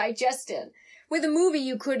to, like, digest it. With a movie,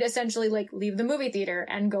 you could essentially, like, leave the movie theater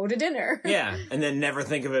and go to dinner. Yeah, and then never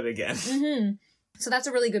think of it again. So that's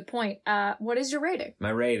a really good point. What is your rating?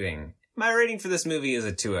 My rating for this movie is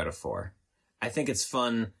a 2 out of 4. I think it's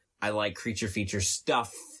fun. I like creature feature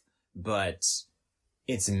stuff, but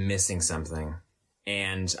it's missing something.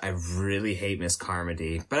 And I really hate Miss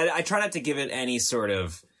Carmody. But I try not to give it any sort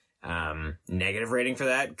of negative rating for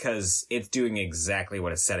that, because it's doing exactly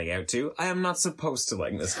what it's setting out to. I am not supposed to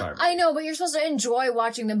like Miss Carmody. I know, but you're supposed to enjoy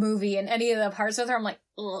watching the movie, and any of the parts with her, I'm like,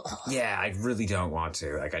 ugh. Yeah, I really don't want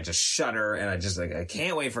to. Like, I just shudder, and I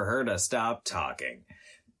can't wait for her to stop talking.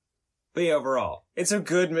 But yeah, overall, it's a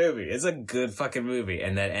good movie. It's a good fucking movie.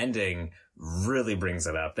 And that ending really brings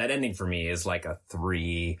it up. That ending for me is like a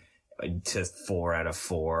 3 to 4 out of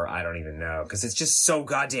 4. I don't even know. Cause it's just so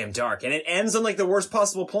goddamn dark. And it ends on like the worst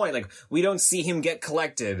possible point. Like, we don't see him get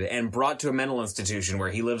collected and brought to a mental institution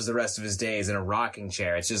where he lives the rest of his days in a rocking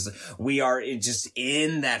chair. It's just, we are just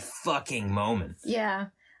in that fucking moment. Yeah.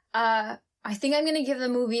 I think I'm going to give the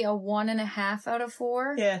movie a 1.5 out of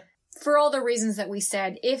 4. Yeah. For all the reasons that we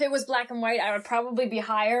said. If it was black and white, I would probably be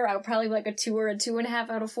higher. I would probably be like a 2 or a 2.5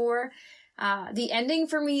 out of 4. The ending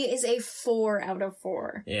for me is a 4 out of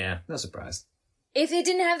 4. Yeah, no surprise. If it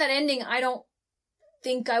didn't have that ending, I don't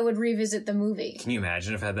think I would revisit the movie. Can you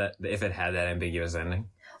imagine if it had that ambiguous ending?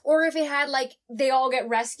 Or if it had, like, they all get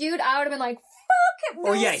rescued, I would have been like, fuck it.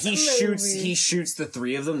 Or yeah, he movie. shoots the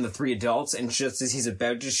 3 of them, the 3 adults, and just as he's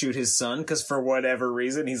about to shoot his son, because for whatever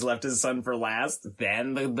reason he's left his son for last,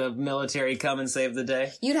 then the military come and save the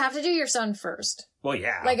day. You'd have to do your son first. Well,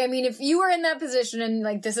 yeah. Like, I mean, if you were in that position and,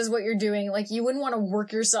 like, this is what you're doing, like, you wouldn't want to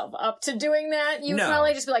work yourself up to doing that. You'd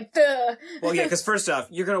probably just be like, duh. Well, yeah, because first off,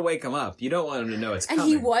 you're gonna wake him up. You don't want him to know it's coming. And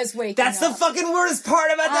he was waking That's up. the fucking worst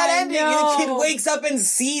part about that ending. know. The kid wakes up and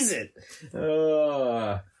sees it. So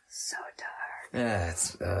dark.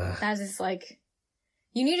 That's That is like,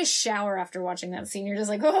 you need a shower after watching that scene. You're just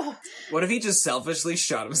like, oh. What if he just selfishly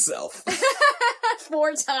shot himself?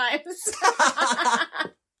 4 times.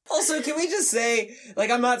 Also, can we just say,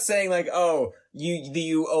 like, I'm not saying, like, oh,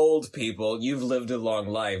 you old people, you've lived a long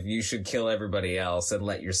life, you should kill everybody else and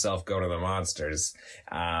let yourself go to the monsters.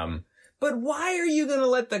 But why are you gonna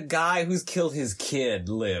let the guy who's killed his kid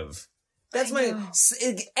live? That's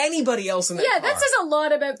anybody else in that car. That says a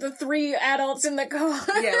lot about the 3 adults in the car.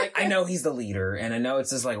 Yeah, like, I know he's the leader, and I know it's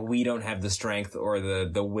just like, we don't have the strength or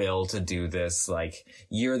the will to do this, like,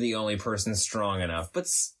 you're the only person strong enough, but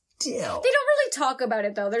still. They don't really talk about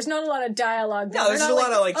it, though. There's not a lot of dialogue. No, there's just a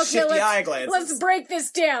lot of, like, shifty eye glances. Let's break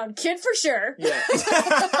this down. Kid for sure. Yeah.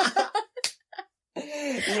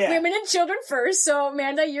 Yeah. Women and children first, so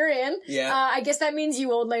Amanda, you're in. Yeah. I guess that means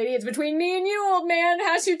you, old lady. It's between me and you, old man.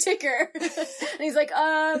 How's your ticker? And he's like,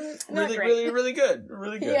 not really, great. really good.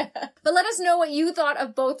 Really good. Yeah. But let us know what you thought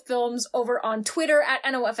of both films over on Twitter at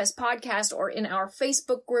NOFS Podcast or in our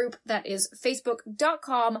Facebook group. That is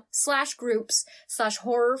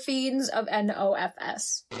facebook.com/groups/horror fiends of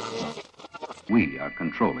NOFS. We are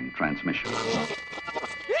controlling transmission. Yahoo!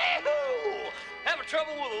 Having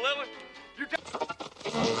trouble with a lever?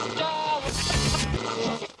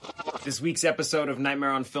 This week's episode of Nightmare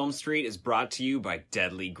on Film Street is brought to you by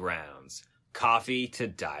Deadly Grounds. Coffee to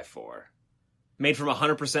die for. Made from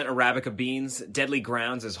 100% Arabica beans, Deadly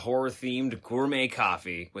Grounds is horror-themed gourmet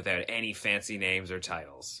coffee without any fancy names or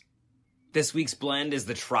titles. This week's blend is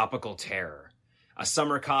the Tropical Terror, a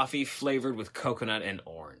summer coffee flavored with coconut and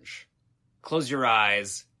orange. Close your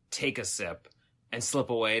eyes, take a sip, and slip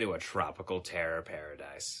away to a tropical terror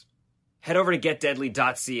paradise. Head over to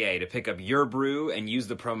getdeadly.ca to pick up your brew and use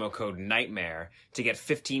the promo code NIGHTMARE to get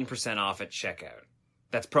 15% off at checkout.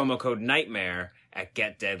 That's promo code NIGHTMARE at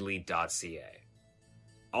getdeadly.ca.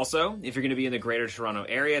 Also, if you're going to be in the Greater Toronto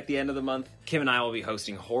area at the end of the month, Kim and I will be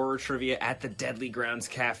hosting horror trivia at the Deadly Grounds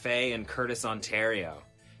Cafe in Curtis, Ontario.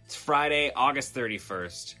 It's Friday, August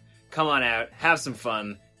 31st. Come on out, have some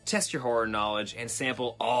fun, test your horror knowledge, and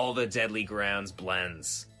sample all the Deadly Grounds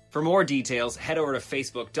blends. For more details, head over to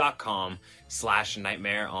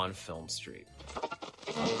facebook.com/Nightmare on Film Street.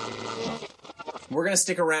 We're going to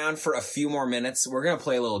stick around for a few more minutes. We're going to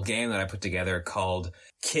play a little game that I put together called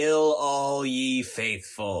Kill All Ye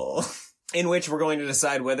Faithful, in which we're going to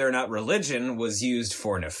decide whether or not religion was used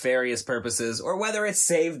for nefarious purposes or whether it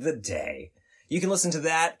saved the day. You can listen to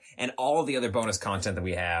that and all the other bonus content that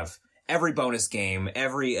we have, every bonus game,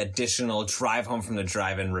 every additional drive home from the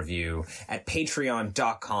drive-in review at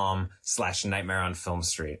patreon.com/Nightmare on Film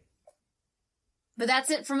Street. But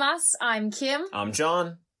that's it from us. I'm Kim. I'm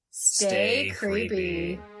John. Stay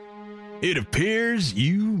creepy. It appears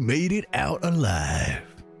you made it out alive.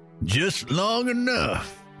 Just long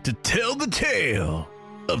enough to tell the tale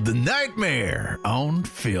of the Nightmare on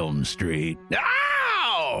Film Street.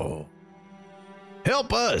 Ow!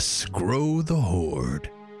 Help us grow the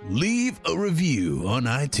horde. Leave a review on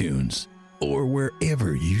iTunes or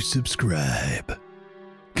wherever you subscribe.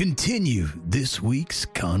 Continue this week's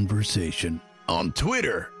conversation on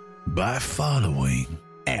Twitter by following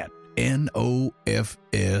at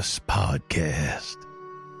NOFS Podcast.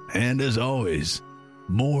 And as always,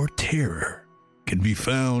 more terror can be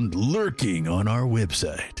found lurking on our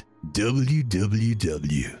website,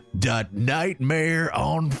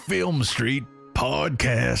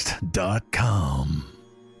 www.nightmareonfilmstreetpodcast.com.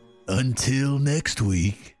 Until next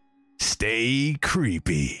week, stay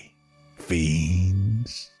creepy,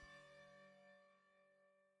 fiends.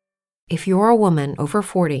 If you're a woman over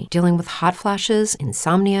 40 dealing with hot flashes,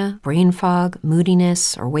 insomnia, brain fog,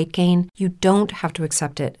 moodiness, or weight gain, you don't have to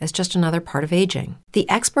accept it as just another part of aging. The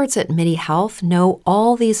experts at MIDI Health know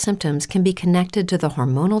all these symptoms can be connected to the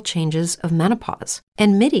hormonal changes of menopause.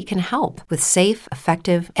 And MIDI can help with safe,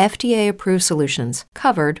 effective, FDA-approved solutions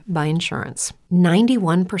covered by insurance.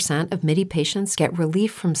 91% of MIDI patients get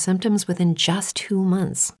relief from symptoms within just 2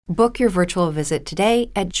 months. Book your virtual visit today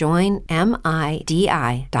at joinmidi.com.